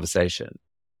conversation.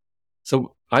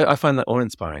 So I find that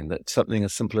awe-inspiring that something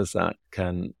as simple as that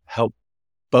can help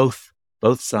both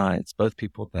sides, both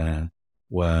people there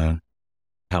were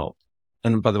helped.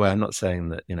 And by the way, I'm not saying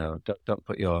that, don't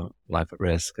put your life at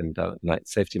risk and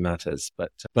safety matters,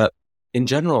 but in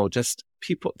general, just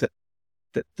people that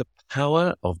the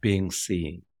power of being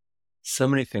seen. So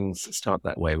many things start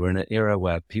that way. We're in an era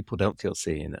where people don't feel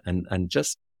seen and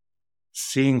just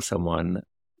seeing someone,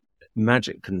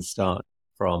 magic can start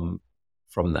from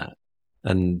that.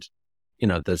 And,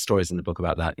 there's stories in the book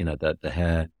about that, the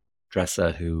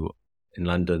hairdresser who in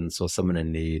London saw someone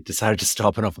in need, decided to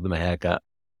stop and offer them a haircut.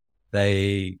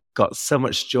 They got so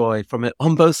much joy from it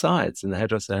on both sides. And the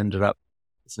hairdresser ended up,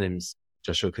 his name's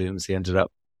Joshua Coombs, he ended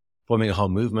up forming a whole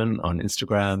movement on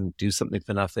Instagram, do something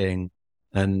for nothing.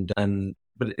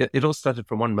 But it all started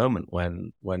from one moment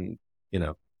when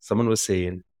someone was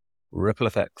seen, ripple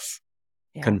effects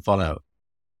can follow.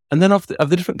 And then of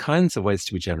the different kinds of ways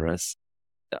to be generous,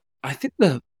 I think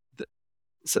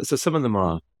so some of them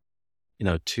are,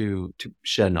 to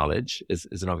share knowledge is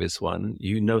an obvious one.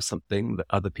 Something that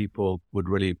other people would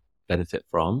really benefit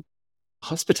from.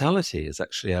 Hospitality is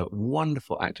actually a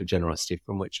wonderful act of generosity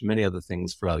from which many other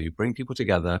things flow. You bring people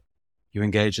together, you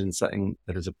engage in something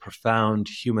that is a profound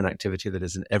human activity that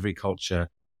is in every culture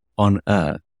on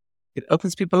earth. It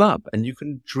opens people up and you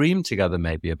can dream together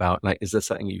maybe about is there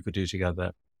something you could do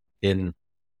together in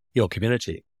your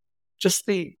community? Just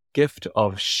the gift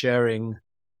of sharing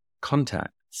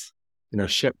contacts,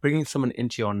 bringing someone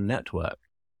into your network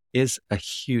is a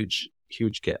huge,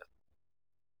 huge gift.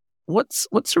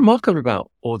 What's remarkable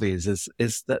about all these is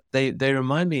that they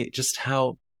remind me just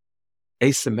how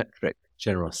asymmetric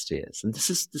generosity is. And this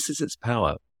is its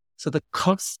power. So the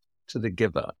cost to the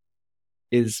giver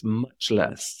is much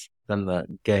less than the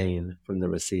gain from the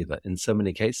receiver in so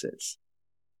many cases.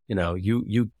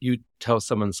 You tell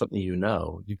someone something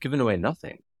you've given away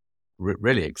nothing,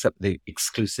 really, except the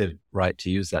exclusive right to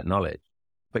use that knowledge.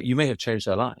 But you may have changed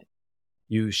their life.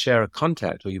 You share a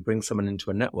contact or you bring someone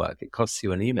into a network. It costs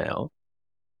you an email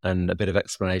and a bit of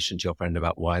explanation to your friend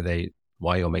about why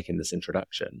you're making this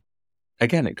introduction.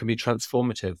 Again, it can be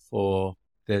transformative for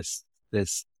this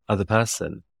other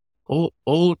person.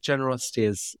 All generosity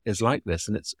is like this.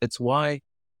 And it's why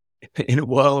in a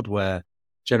world where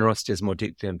generosity is more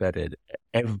deeply embedded,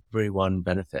 everyone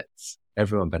benefits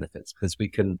because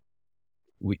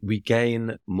we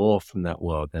gain more from that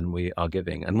world than we are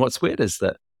giving. And what's weird is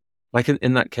that like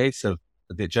in that case of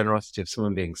the generosity of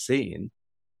someone being seen,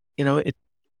 it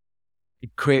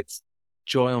creates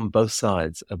joy on both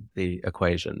sides of the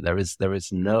equation. There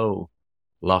is no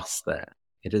loss there.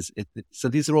 So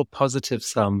these are all positive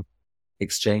sum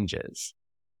exchanges.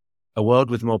 A world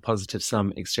with more positive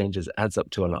sum exchanges adds up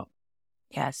to a lot.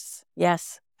 Yes.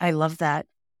 I love that.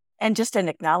 And just an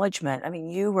acknowledgement. I mean,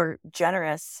 you were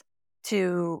generous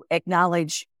to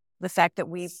acknowledge the fact that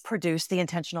we've produced the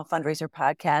Intentional Fundraiser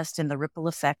podcast and the ripple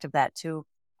effect of that to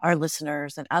our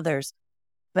listeners and others.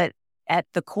 But at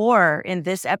the core in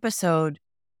this episode,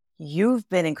 you've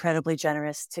been incredibly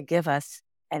generous to give us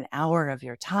an hour of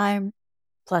your time,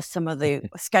 plus some of the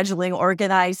scheduling,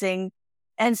 organizing.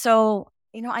 And so,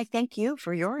 I thank you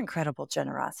for your incredible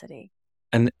generosity.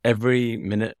 And every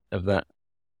minute of that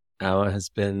hour has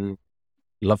been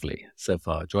lovely so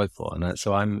far, joyful. And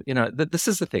so I'm, this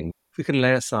is the thing. If we can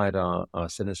lay aside our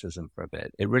cynicism for a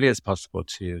bit, it really is possible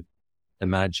to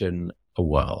imagine a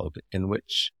world in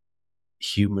which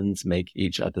humans make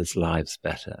each other's lives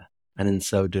better. And in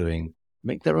so doing,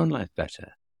 make their own life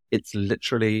better. It's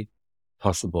literally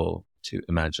possible to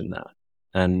imagine that.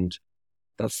 And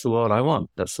that's the world I want.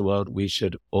 That's the world we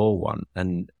should all want.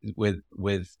 And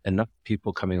with enough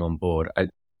people coming on board, I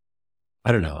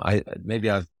don't know. Maybe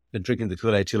I've been drinking the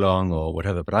Kool-Aid too long or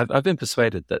whatever, but I've been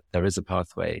persuaded that there is a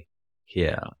pathway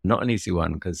here. Not an easy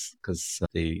one because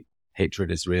the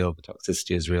hatred is real, the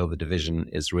toxicity is real, the division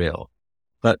is real.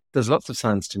 But there's lots of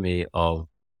signs to me of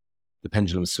the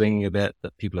pendulum swinging a bit,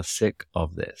 that people are sick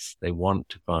of this. They want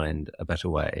to find a better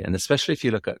way. And especially if you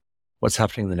look at what's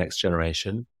happening in the next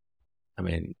generation. I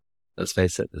mean, let's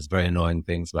face it, there's very annoying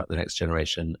things about the next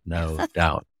generation, no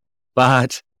doubt.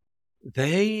 But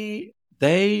they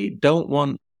don't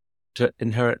want to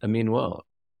inherit a mean world.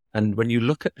 And when you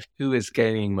look at who is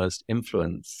gaining most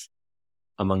influence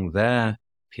among their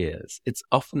peers, it's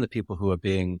often the people who are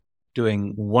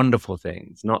doing wonderful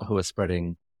things, not who are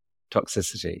spreading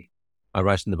toxicity. I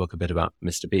write in the book a bit about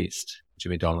Mr. Beast.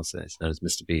 Jimmy Donaldson is known as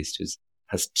Mr. Beast, who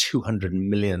has 200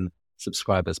 million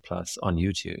subscribers plus on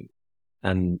YouTube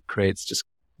and creates just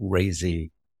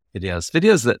crazy videos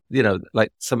that,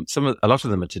 like a lot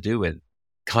of them are to do with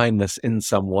kindness in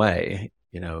some way.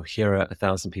 Here are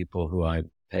 1,000 people who I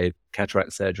paid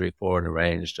cataract surgery for and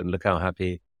arranged, and look how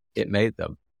happy it made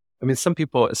them. I mean, some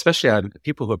people, especially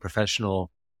people who are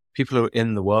professional, people who are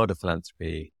in the world of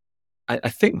philanthropy, I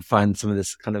think find some of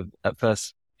this kind of at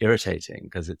first irritating,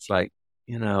 because it's like,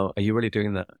 are you really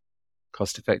doing that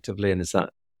cost effectively? And is that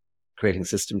creating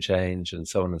system change and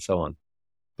so on and so on?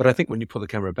 But I think when you pull the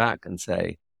camera back and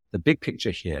say, the big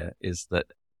picture here is that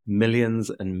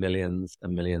millions and millions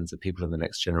and millions of people in the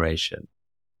next generation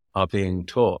are being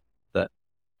taught that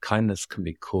kindness can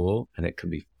be cool and it can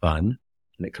be fun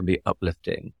and it can be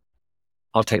uplifting.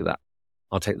 I'll take that.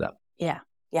 Yeah,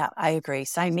 I agree.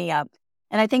 Sign me up.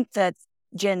 And I think that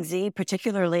Gen Z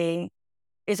particularly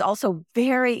is also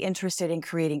very interested in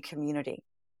creating community,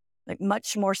 like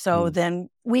much more so than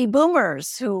we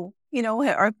boomers who,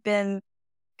 have been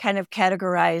kind of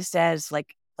categorized as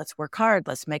like, let's work hard,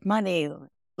 let's make money,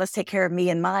 let's take care of me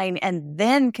and mine, and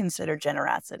then consider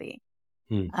generosity.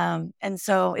 And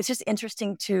so it's just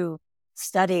interesting to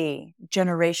study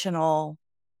generational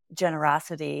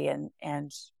generosity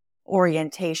and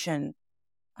orientation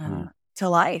to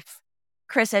life.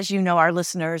 Chris, as you know, our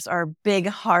listeners are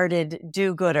big-hearted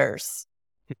do-gooders.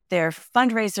 They're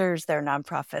fundraisers, they're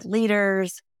nonprofit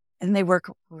leaders, and they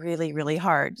work really, really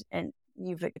hard. And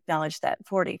you've acknowledged that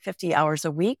 40, 50 hours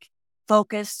a week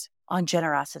focused on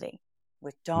generosity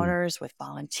with donors, with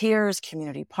volunteers,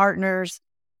 community partners,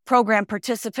 program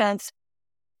participants.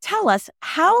 Tell us,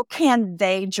 how can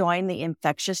they join the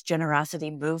Infectious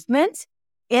Generosity movement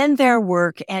in their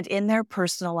work and in their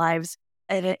personal lives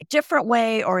in a different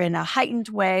way or in a heightened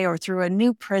way or through a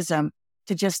new prism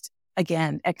to just,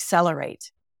 again,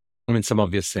 accelerate? I mean, some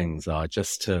obvious things are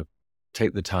just to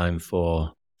take the time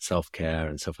for self-care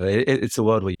and so forth. It's a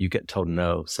world where you get told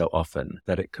no so often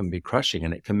that it can be crushing,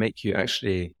 and it can make you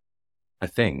actually, I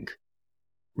think,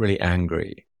 really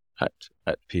angry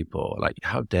at people. Like,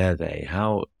 how dare they?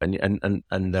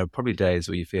 And there are probably days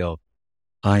where you feel,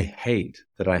 I hate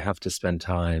that I have to spend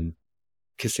time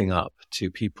kissing up to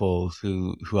people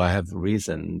who I have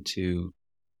reason to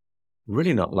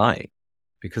really not like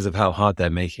because of how hard they're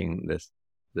making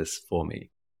this for me.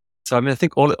 So, I mean, I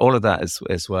think all of that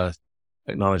is worth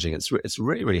acknowledging. It's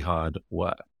really, really hard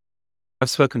work. I've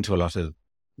spoken to a lot of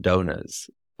donors,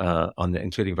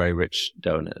 including very rich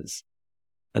donors,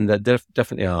 and there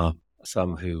definitely are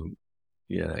some who,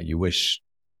 you wish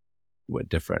were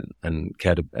different and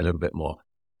cared a little bit more.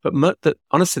 But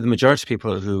honestly, the majority of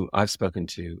people who I've spoken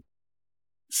to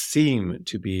seem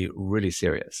to be really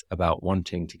serious about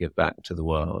wanting to give back to the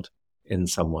world in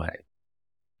some way.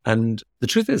 And the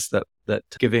truth is that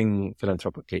giving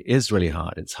philanthropically is really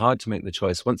hard. It's hard to make the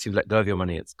choice. Once you've let go of your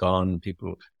money, it's gone.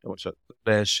 People don't want to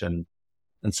fish and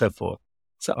so forth.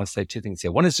 So I'll say two things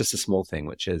here. One is just a small thing,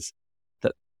 which is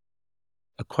that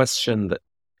a question that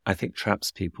I think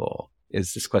traps people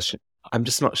is this question: I'm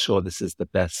just not sure this is the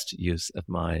best use of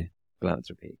my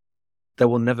philanthropy. There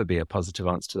will never be a positive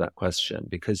answer to that question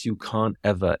because you can't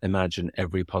ever imagine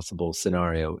every possible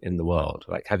scenario in the world.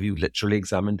 Like, have you literally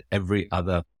examined every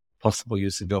other possible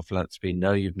use of your philanthropy?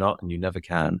 No, you've not, and you never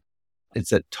can.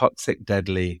 It's a toxic,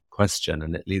 deadly question,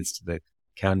 and it leads to the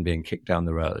can being kicked down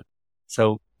the road.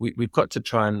 So we've got to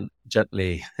try and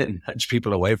gently nudge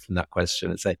people away from that question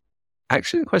and say,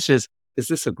 actually, the question is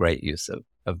this a great use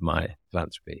of my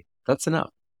philanthropy? That's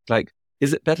enough. Like,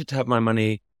 is it better to have my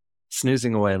money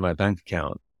snoozing away in my bank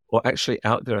account or actually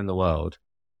out there in the world,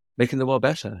 making the world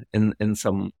better in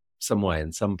some way,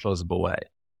 in some plausible way?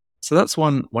 So that's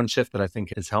one shift that I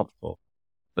think is helpful.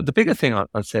 But the bigger thing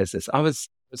I'd say is this. I was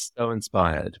was so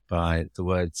inspired by the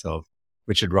words of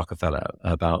Richard Rockefeller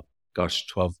about,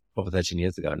 12 or 13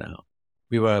 years ago now.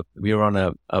 We were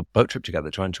on a boat trip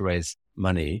together trying to raise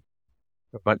money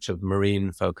for a bunch of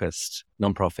marine-focused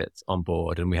nonprofits on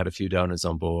board, and we had a few donors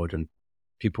on board, and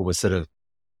people were sort of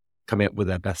coming up with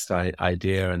their best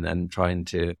idea and then trying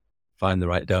to find the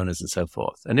right donors and so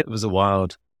forth. And it was a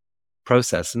wild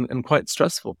process and quite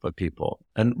stressful for people.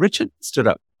 And Richard stood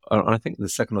up on, I think, the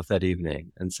second or third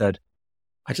evening and said,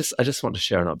 I just want to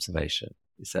share an observation.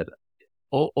 He said,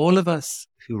 all of us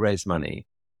who raise money,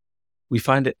 we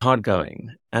find it hard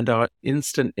going, and our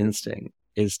instant instinct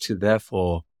is to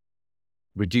therefore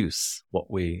reduce what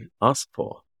we ask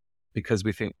for because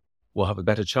we think we'll have a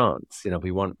better chance.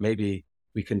 Maybe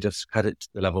we can just cut it to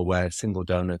the level where a single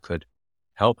donor could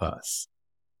help us.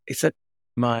 He said,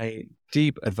 my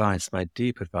deep advice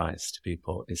to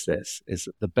people is this, is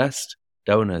that the best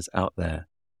donors out there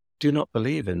do not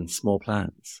believe in small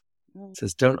plans. It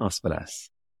says, don't ask for less,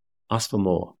 ask for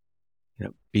more,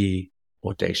 be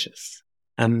audacious.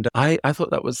 And I thought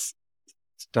that was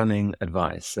stunning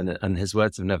advice, and his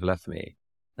words have never left me.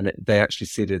 And they actually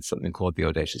seeded something called the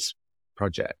Audacious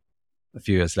Project a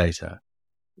few years later.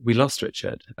 We lost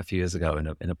Richard a few years ago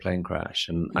in a plane crash,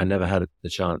 and I never had the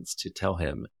chance to tell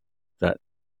him that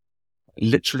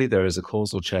literally there is a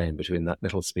causal chain between that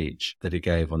little speech that he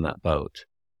gave on that boat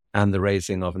and the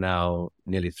raising of now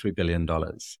nearly $3 billion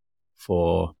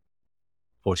for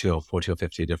 40 or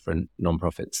 50 different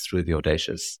nonprofits through the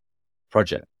Audacious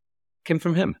Project. Came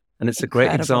from him. And it's a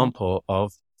great example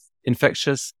of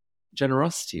infectious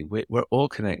generosity. We're all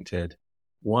connected.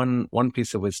 One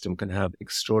piece of wisdom can have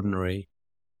extraordinary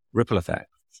ripple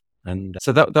effects. And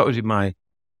so that would be my,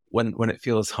 when it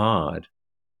feels hard,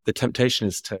 the temptation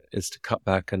is to cut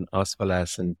back and ask for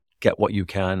less and get what you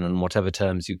can on whatever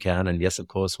terms you can. And yes, of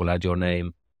course, we'll add your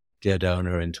name, dear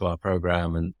donor, into our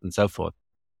program and so forth.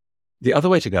 The other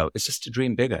way to go is just to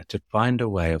dream bigger, to find a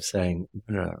way of saying,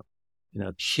 no,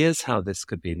 here's how this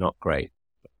could be not great,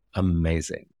 but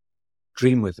amazing.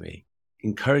 Dream with me.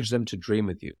 Encourage them to dream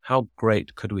with you. How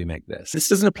great could we make this? This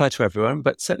doesn't apply to everyone,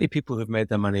 but certainly people who've made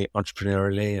their money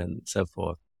entrepreneurially and so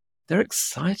forth, they're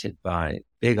excited by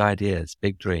big ideas,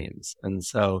 big dreams. And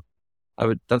so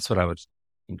that's what I would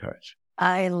encourage.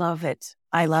 I love it.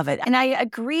 And I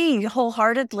agree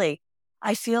wholeheartedly.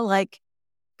 I feel like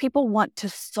people want to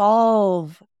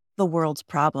solve the world's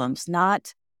problems,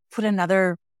 not put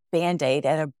another Band-Aid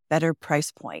at a better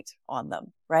price point on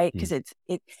them, right? Because it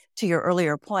to your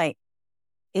earlier point,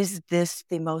 is this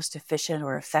the most efficient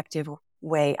or effective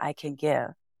way I can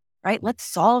give, right? Let's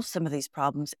solve some of these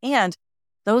problems. And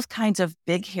those kinds of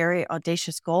big, hairy,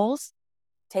 audacious goals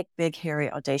take big, hairy,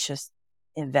 audacious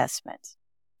investment.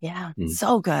 Yeah,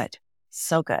 so good.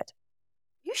 So good.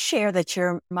 You share that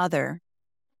your mother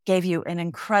gave you an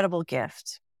incredible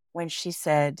gift when she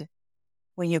said,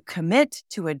 when you commit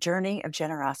to a journey of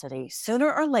generosity,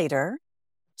 sooner or later,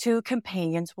 2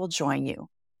 companions will join you,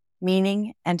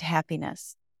 meaning and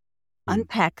happiness.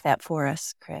 Unpack that for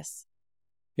us, Chris.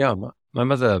 Yeah, my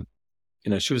mother,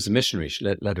 she was a missionary. She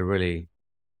led a really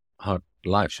hard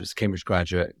life. She was a Cambridge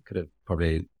graduate, could have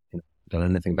probably done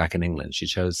anything back in England. She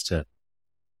chose to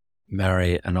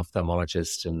marry an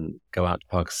ophthalmologist and go out to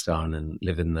Pakistan and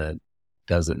live in the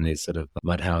desert in these sort of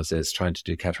mud houses, trying to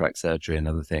do cataract surgery and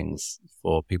other things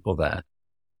for people there.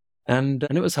 And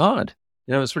it was hard.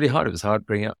 It was really hard. It was hard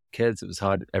bringing up kids. It was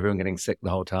hard, everyone getting sick the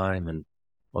whole time and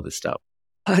all this stuff.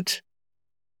 But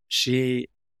she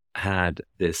had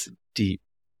this deep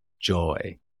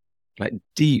joy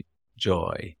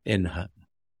in her.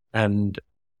 And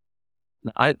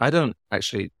I don't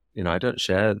actually, I don't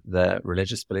share their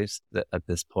religious beliefs at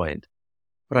this point,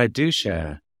 but I do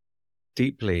share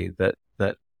deeply that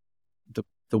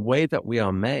the way that we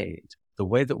are made,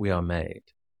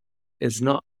 is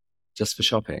not just for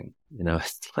shopping.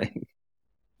 It's like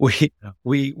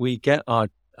we get our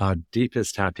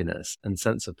deepest happiness and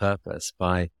sense of purpose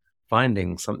by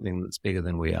finding something that's bigger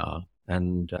than we are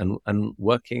and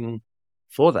working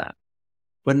for that.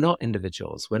 We're not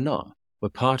individuals. We're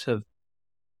part of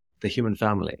the human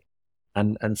family.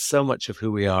 And so much of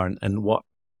who we are and what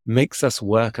makes us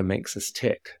work and makes us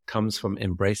tick comes from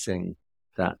embracing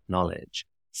that knowledge.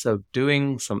 So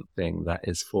doing something that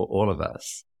is for all of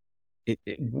us, it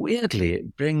weirdly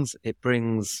brings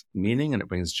meaning and it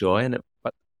brings joy and it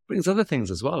brings other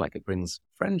things as well. Like it brings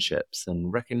friendships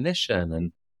and recognition,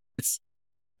 and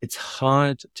it's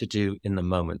hard to do in the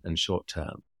moment and short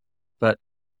term. But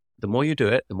the more you do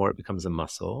it, the more it becomes a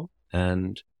muscle,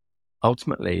 and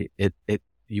ultimately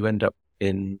you end up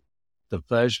in the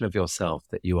version of yourself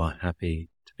that you are happy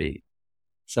to be.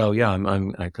 So yeah,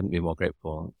 I couldn't be more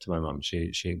grateful to my mum.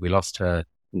 We lost her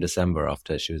in December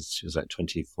after she was like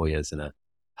 24 years in a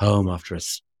home after a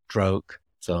stroke.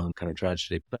 So kind of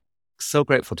tragedy, but so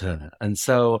grateful to her and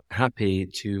so happy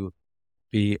to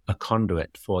be a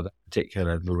conduit for that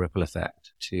particular little ripple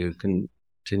effect to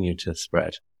continue to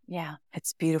spread. Yeah,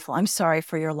 it's beautiful. I'm sorry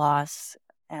for your loss,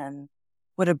 and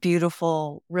what a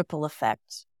beautiful ripple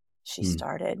effect she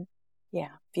started. Yeah,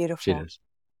 She beautiful. did.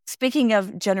 Speaking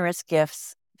of generous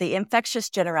gifts, the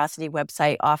Infectious Generosity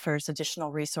website offers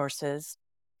additional resources,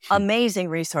 amazing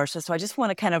resources. So I just want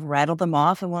to kind of rattle them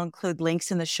off, and we'll include links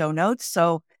in the show notes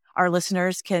so our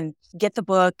listeners can get the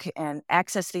book and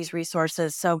access these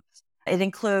resources. So it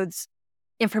includes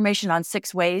information on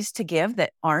 6 ways to give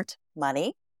that aren't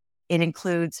money. It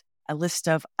includes a list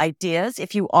of ideas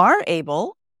if you are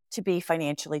able to be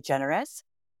financially generous.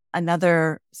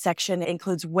 Another section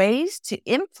includes ways to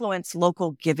influence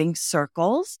local giving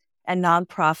circles and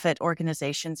nonprofit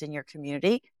organizations in your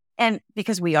community. And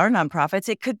because we are nonprofits,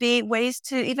 it could be ways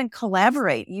to even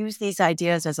collaborate, use these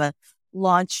ideas as a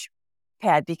launch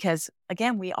pad, because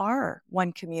again, we are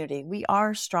one community. We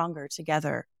are stronger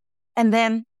together. And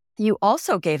then you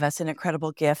also gave us an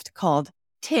incredible gift called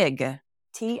TIGG,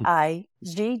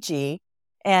 TIGG.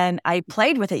 And I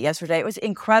played with it yesterday. It was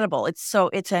incredible. It's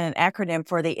an acronym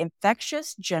for the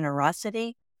Infectious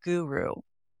Generosity Guru.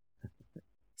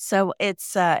 So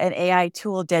it's an AI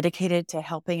tool dedicated to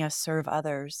helping us serve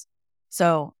others.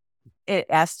 So it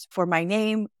asked for my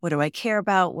name. What do I care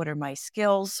about? What are my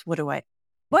skills? Why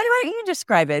don't you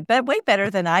describe it? But way better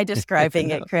than I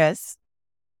describing it, Chris.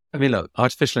 I mean, look,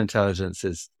 artificial intelligence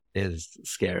is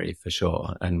scary for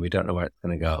sure, and we don't know where it's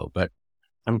going to go. But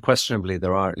unquestionably,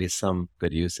 there are at least some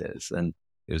good uses. And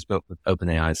it was built with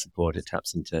OpenAI support. It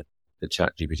taps into the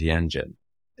ChatGPT engine.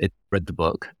 It read the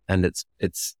book, and it's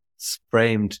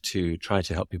framed to try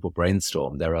to help people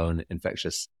brainstorm their own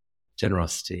infectious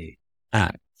generosity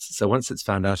acts. So once it's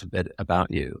found out a bit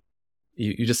about you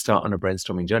just start on a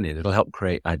brainstorming journey. It'll help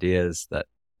create ideas that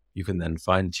you can then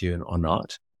fine tune or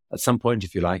not. At some point,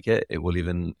 if you like it, it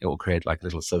will create like a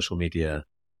little social media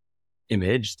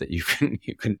image that you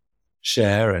can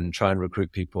share and try and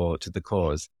recruit people to the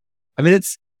cause. I mean,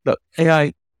 look,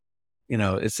 AI,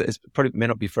 it's probably may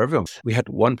not be for everyone. We had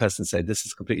one person say, this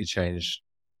has completely changed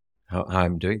how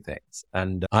I'm doing things.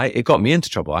 And it got me into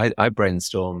trouble. I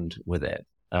brainstormed with it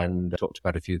and talked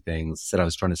about a few things, said I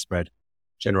was trying to spread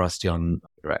generosity on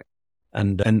direct.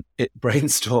 And then it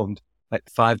brainstormed like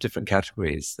 5 different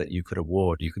categories that you could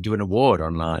award. You could do an award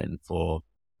online for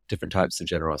different types of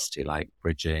generosity, like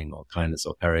bridging or kindness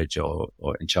or courage or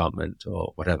enchantment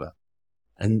or whatever.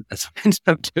 And so I ended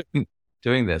up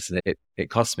doing this, and it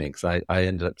cost me because I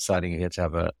ended up deciding I had to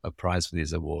have a prize for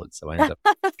these awards. So I ended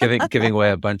up giving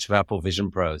away a bunch of Apple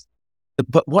Vision Pros.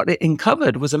 But what it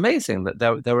uncovered was amazing, that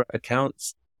there were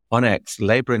accounts on X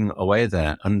laboring away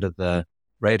there under the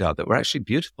radar that were actually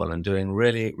beautiful and doing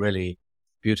really, really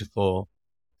beautiful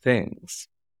things.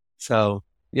 So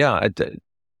yeah,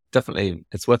 definitely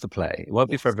it's worth a play. It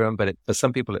won't be for everyone, but for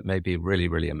some people it may be really,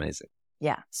 really amazing.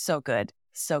 Yeah, so good.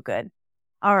 So good.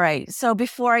 All right. So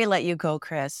before I let you go,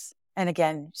 Chris, and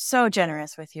again, so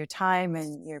generous with your time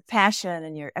and your passion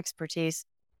and your expertise.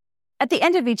 At the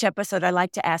end of each episode, I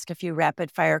like to ask a few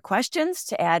rapid fire questions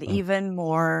to add even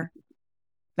more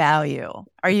value.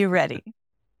 Are you ready?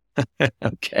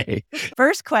 Okay.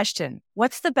 First question.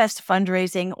 What's the best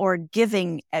fundraising or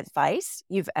giving advice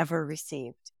you've ever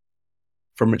received?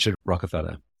 From Richard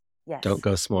Rockefeller. Yes. Don't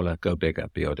go smaller, go bigger,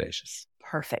 be audacious.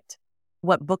 Perfect.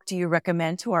 What book do you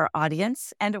recommend to our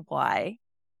audience and why?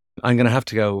 I'm going to have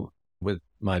to go with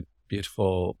my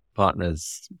beautiful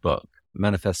partner's book,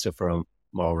 Manifesto for a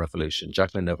Moral Revolution.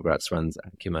 Jacqueline Novogratz runs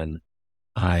Acumen.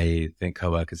 I think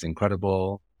her work is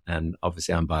incredible, and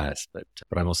obviously I'm biased, but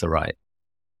I'm also right.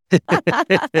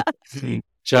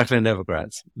 Jacqueline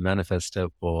Novogratz, Manifesto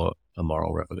for a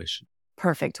Moral Revolution.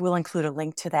 Perfect. We'll include a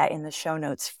link to that in the show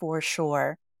notes for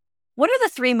sure. What are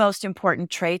the 3 most important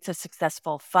traits a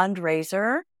successful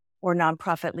fundraiser or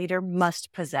nonprofit leader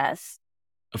must possess?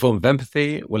 A form of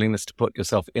empathy, willingness to put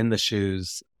yourself in the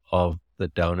shoes of the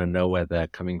donor, know where they're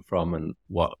coming from and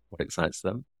what excites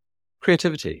them.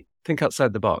 Creativity, think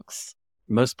outside the box.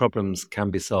 Most problems can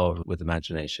be solved with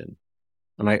imagination.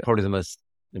 And probably the most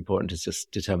important is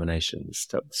just determination.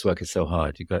 This work is so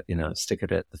hard. You've got, stick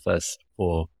at it. The first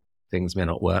 4 things may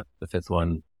not work. The 5th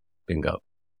one, bingo.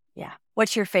 Yeah.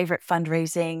 What's your favorite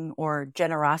fundraising or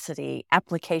generosity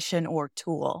application or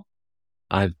tool?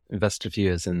 I've invested a few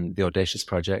years in the Audacious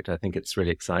Project. I think it's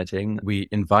really exciting. We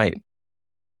invite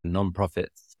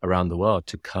nonprofits around the world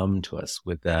to come to us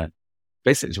with their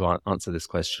basically to answer this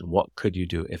question, what could you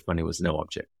do if money was no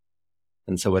object?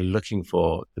 And so we're looking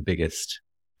for the biggest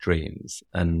dreams.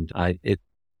 And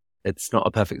it's not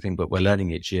a perfect thing, but we're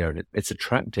learning each year, and it's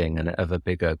attracting an ever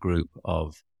bigger group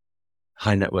of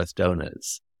high net worth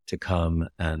donors to come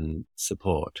and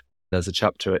support. There's a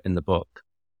chapter in the book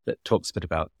that talks a bit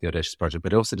about the Audacious Project,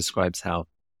 but it also describes how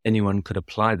anyone could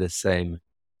apply this same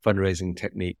fundraising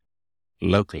technique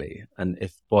locally. And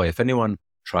if anyone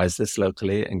tries this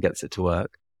locally and gets it to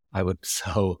work, I would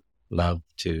so love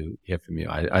to hear from you.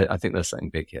 I think there's something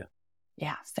big here.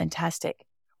 Yeah, fantastic.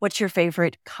 What's your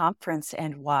favorite conference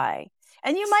and why?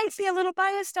 And you might be a little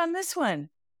biased on this one.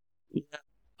 Yeah.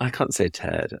 I can't say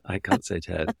TED. I'm going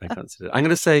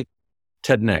to say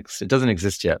TED Next. It doesn't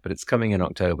exist yet, but it's coming in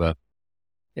October.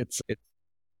 It's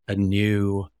a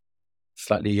new,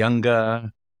 slightly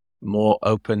younger, more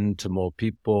open to more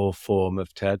people form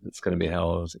of TED that's going to be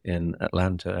held in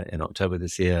Atlanta in October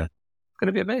this year. It's going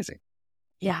to be amazing.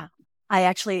 Yeah. I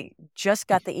actually just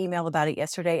got the email about it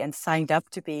yesterday and signed up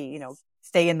to be,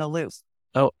 stay in the loop.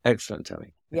 Oh, excellent,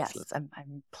 Tammy. Yes, I'm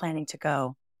planning to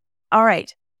go. All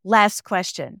right. Last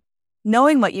question.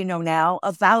 Knowing what you know now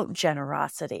about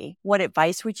generosity, what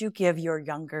advice would you give your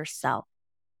younger self?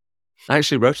 I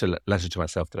actually wrote a letter to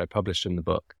myself that I published in the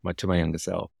book, to my younger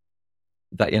self.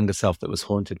 That younger self that was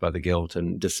haunted by the guilt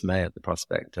and dismay at the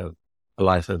prospect of a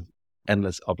life of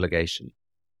endless obligation.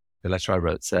 The letter I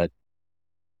wrote said,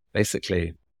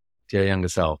 basically, dear younger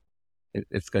self,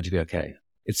 it's going to be okay.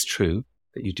 It's true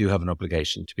that you do have an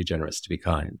obligation to be generous, to be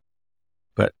kind,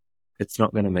 but it's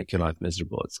not going to make your life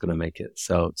miserable. It's going to make it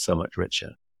so much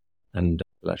richer. And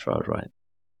the letter I would write.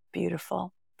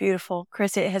 Beautiful, beautiful.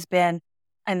 Chris, it has been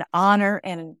an honor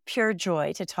and pure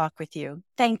joy to talk with you.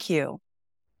 Thank you.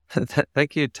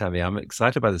 Thank you, Tammy. I'm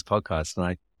excited by this podcast, and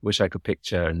I wish I could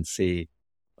picture and see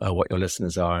what your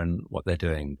listeners are and what they're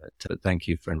doing. But thank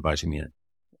you for inviting me in.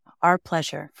 Our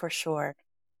pleasure, for sure.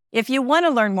 If you want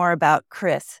to learn more about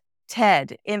Chris,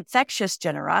 TED, Infectious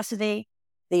Generosity,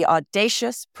 the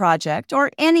Audacious Project,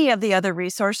 or any of the other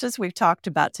resources we've talked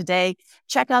about today,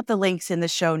 check out the links in the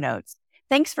show notes.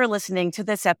 Thanks for listening to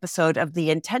this episode of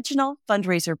the Intentional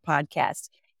Fundraiser Podcast.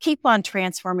 Keep on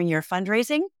transforming your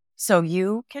fundraising so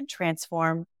you can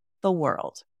transform the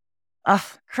world.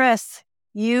 Chris,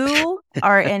 you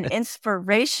are an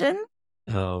inspiration.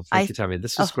 Oh, thank you, Tammy.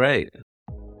 This was great.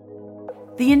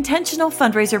 The Intentional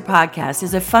Fundraiser Podcast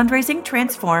is a Fundraising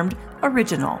Transformed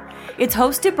original. It's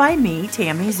hosted by me,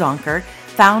 Tammy Zonker,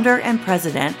 founder and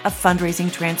president of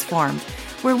Fundraising Transformed,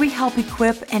 where we help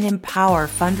equip and empower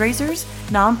fundraisers,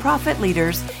 nonprofit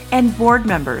leaders, and board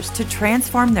members to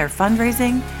transform their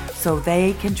fundraising so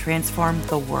they can transform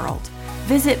the world.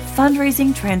 Visit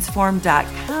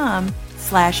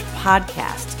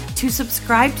fundraisingtransform.com/podcast to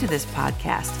subscribe to this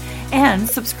podcast and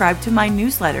subscribe to my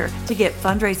newsletter to get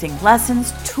fundraising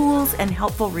lessons, tools, and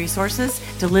helpful resources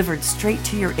delivered straight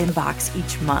to your inbox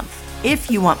each month.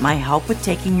 If you want my help with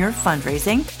taking your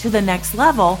fundraising to the next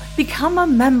level, become a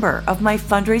member of my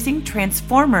Fundraising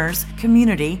Transformers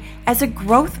community as a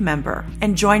growth member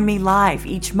and join me live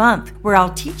each month where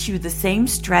I'll teach you the same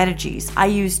strategies I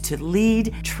use to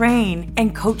lead, train,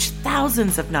 and coach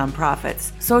thousands of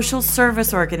nonprofits, social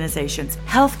service organizations,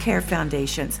 healthcare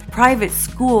foundations, private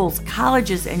schools,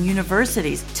 colleges, and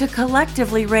universities to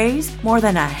collectively raise more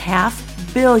than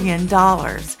 $500 million,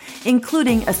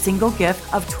 including a single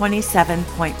gift of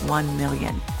 $27.1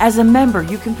 million. As a member,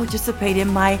 you can participate in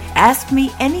my Ask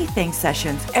Me Anything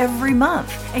sessions every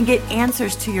month and get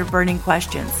answers to your burning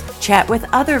questions. Chat with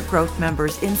other growth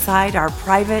members inside our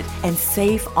private and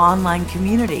safe online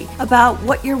community about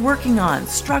what you're working on,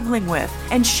 struggling with,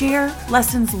 and share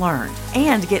lessons learned.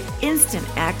 And get instant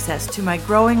access to my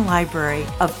growing library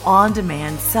of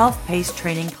on-demand self-paced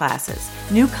training classes.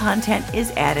 New content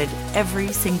is added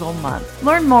every single month.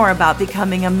 Learn more about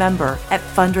becoming a member at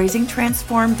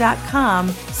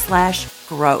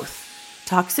fundraisingtransform.com/growth.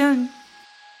 Talk soon.